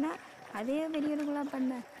இல்லைன்னா அதே பெரிய ஒரு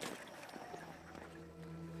குழப்பம் தான்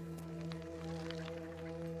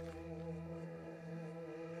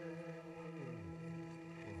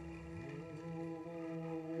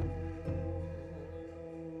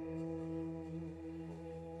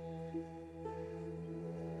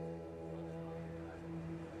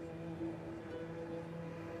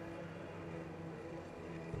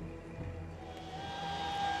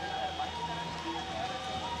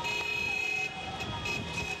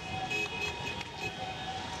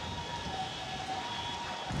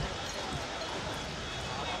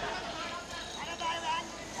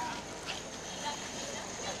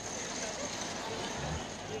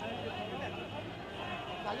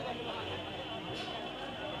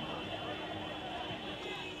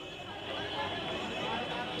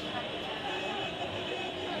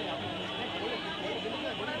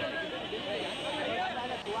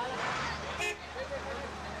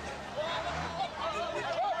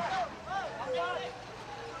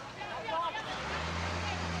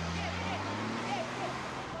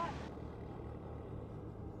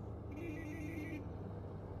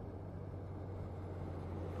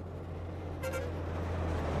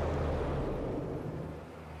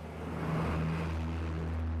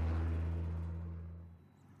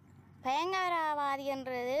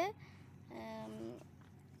பயங்கரவாதின்றது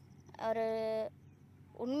ஒரு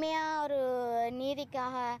உண்மையாக ஒரு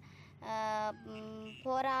நீதிக்காக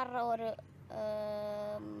போராடுற ஒரு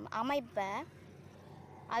அமைப்பை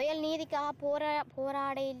அவைகள் நீதிக்காக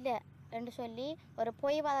போராட இல்லை என்று சொல்லி ஒரு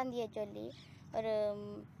பொய் வதந்தியை சொல்லி ஒரு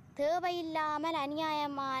தேவையில்லாமல்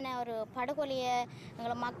அநியாயமான ஒரு படுகொலையை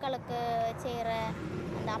எங்களை மக்களுக்கு செய்கிற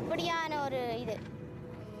அந்த அப்படியான ஒரு இது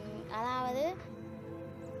அதாவது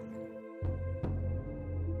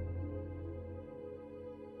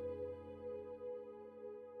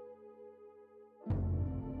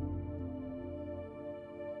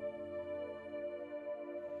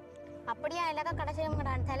அப்படியா இலக்க கடைசியும்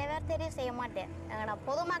தலைவர் தெரிவு செய்ய மாட்டேன்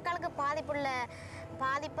பொதுமக்களுக்கு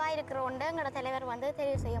பாதிப்பாக இருக்கிற ஒன்று எங்களோட தலைவர் வந்து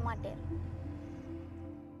தெரிவு செய்ய மாட்டேன்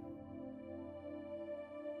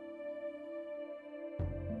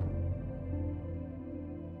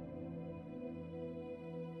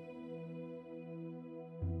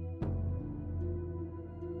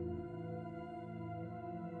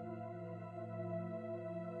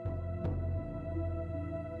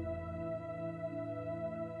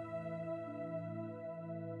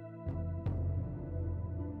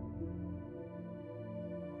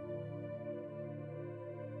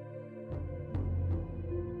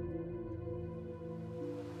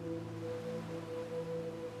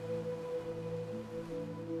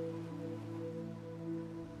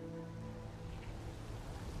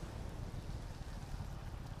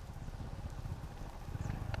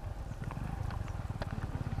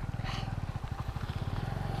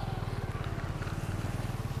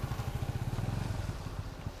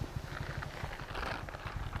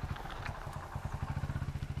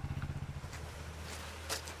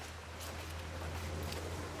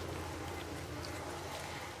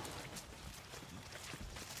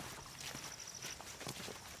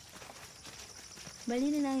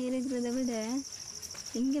வெளியில் நாங்கள் இருக்கிறத விட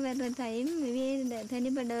இங்கே வர்ற டைம் வேறு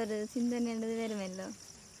தனிப்பட்ட ஒரு சிந்தனைன்றது வருமല്ലോ.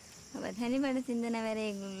 அப்போ தனிப்பட்ட சிந்தனை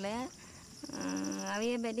வரைக்குள்ள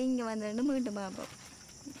அவையை பற்றி இங்கே வந்துட்டு மீட்டு பார்ப்போம்.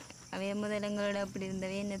 அவைய முதலங்களோட அப்படி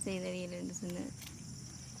இருந்தவை என்ன செய்தவையில் சொன்னது.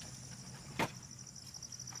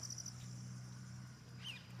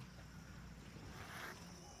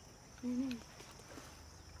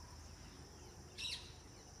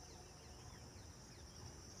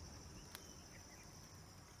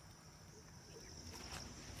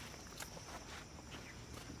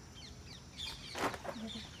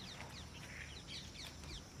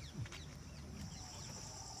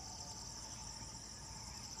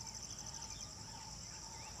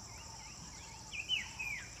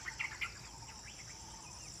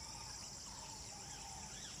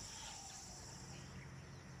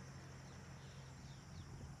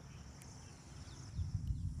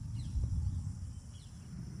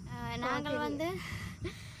 நாங்கள் வந்து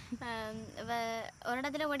ஒரு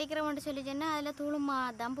இடத்துல வெடிக்கிறோம்னு சொல்லி சொன்னால் அதில் தூளுமா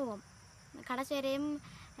தான் போவோம். கடைசி வரையும்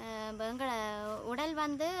எங்களோட உடல்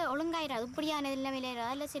வந்து ஒழுங்காயிடாது, இப்படியான நிலைமையில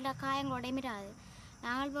அதில் சில காயங்களோடையும் இராது.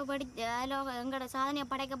 நாங்கள் இப்போ அதில் எங்களோட சாதனையை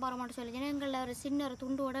படைக்க போகிறோம்னு சொல்லி சொன்னால் எங்களில் ஒரு சின்ன ஒரு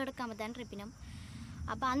துண்டோடு எடுக்காமல் தான் இருப்பினோம்.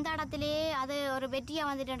 அப்போ அந்த இடத்துலையே அது ஒரு வெற்றியாக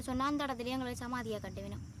வந்துட்டேன்னு சொன்னால் அந்த இடத்துலையே எங்களுக்கு சமாதியாக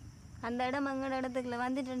கட்டுவினோம். அந்த இடம் எங்களோட இடத்துக்குள்ள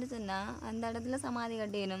வந்துட்டேன்னு சொன்னால் அந்த இடத்துல சமாதி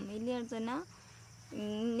கட்டிடணும். இல்லைன்னு சொன்னால்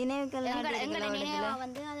நினைவுகள்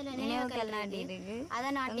நினைவுகள் நாட்டி இருக்கு.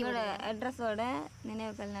 அதோட அட்ரஸோட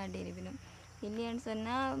நினைவுகள் நாட்டி இருக்கணும். இல்லைன்னு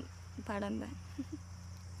சொன்னால் படம் தான்.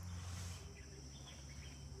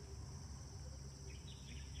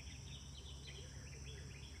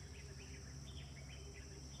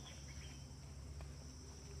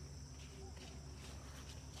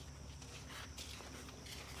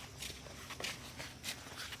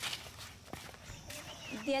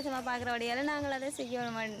 வித்தியாசமாக பார்க்குறபடியால் நாங்கள் அதை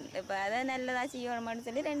செய்யணும். இப்போ அதை நல்லதாக செய்யணுமான்னு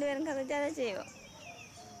சொல்லி 2 பேரும் கதைச்சு அதை செய்வோம்.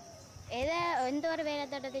 எந்த ஒரு வேலை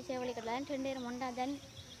தோட்டத்தை செய்வழிக்கலாம் 2 பேரும் ஒன்றாதான்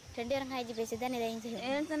 2 பேரும் காய்ச்சி பேசி தான் இதையும் செய்வோம்.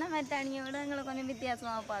 ஏன்னு சொன்னால் மற்ற அணியோட எங்களை கொஞ்சம்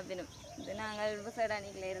வித்தியாசமாக பார்ப்பிடும். இது நாங்கள் விவசாய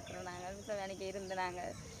அணிக்கில் இருக்கிறோம், நாங்கள் விவசாய அணிக்கு இருந்து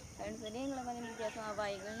நாங்கள் அப்படின்னு சொல்லி எங்களை கொஞ்சம் வித்தியாசமாக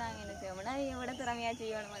பாய்க்கலாம். நாங்கள் என்ன செய்வோம்னா இவங்களோட திறமையாக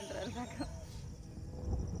செய்யணுமன்றது பார்க்குறோம்.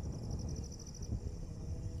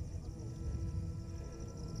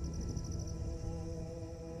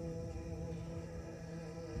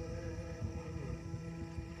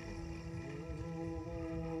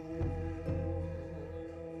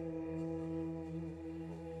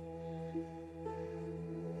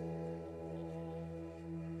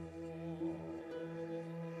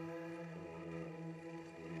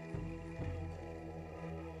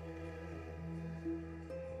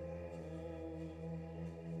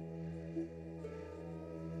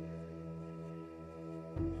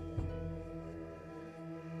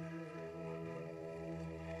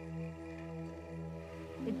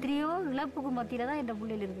 எத்தனையோ இழப்புக்கு மத்தியில் தான் என்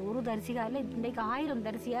பிள்ளைகள் இருக்குது. ஒரு தரிசிகாவில் இன்றைக்கு 1000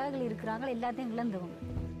 தரிசிகாக்கள் இருக்கிறாங்க, எல்லாத்தையும் இழந்தவங்க.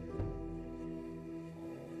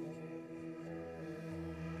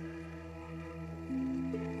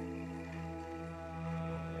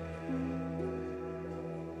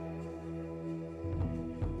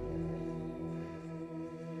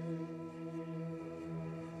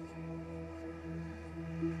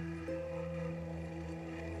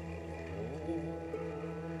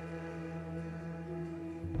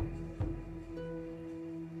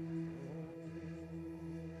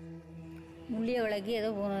 முள்ளிய விளக்கு ஏதோ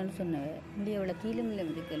போனான்னு சொன்னேன். முள்ளிய விளக்கு ஈழமில்லம்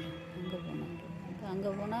இருக்குல்ல, அங்கே போனாங்க. அப்போ அங்கே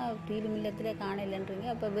போனால் ஈழமில்லத்தில் காணலைன்றீங்க.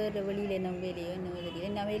 அப்போ வேறு வெளியில் என்ன வேலையோ என்ன வேலையோ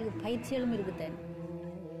என்ன வேலைக்கு பயிற்சிகளும் இருக்குதானே.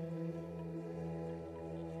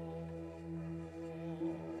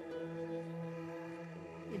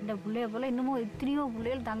 இந்த பிள்ளைய போல் இன்னமும் எத்தனையோ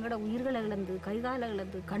பிள்ளைகள் தங்களோட உயிர்களை இழந்து, கைகாலை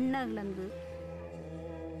இழந்து, கண்ணை இழந்து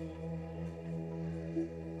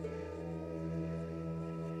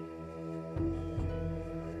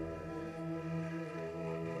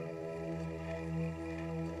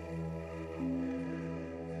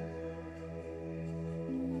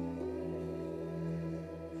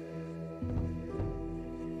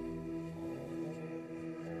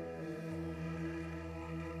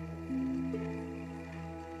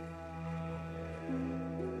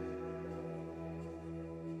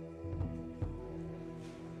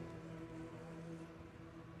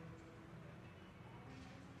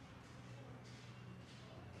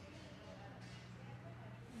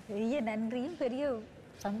பெரிய நன்றியும் பெரிய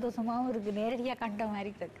சந்தோஷமாகவும் இருக்குது. நேரடியாக கண்ட மாதிரி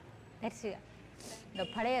இருக்கு. தரிசிகா இந்த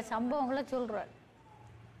பழைய சம்பவங்களை சொல்கிறார்.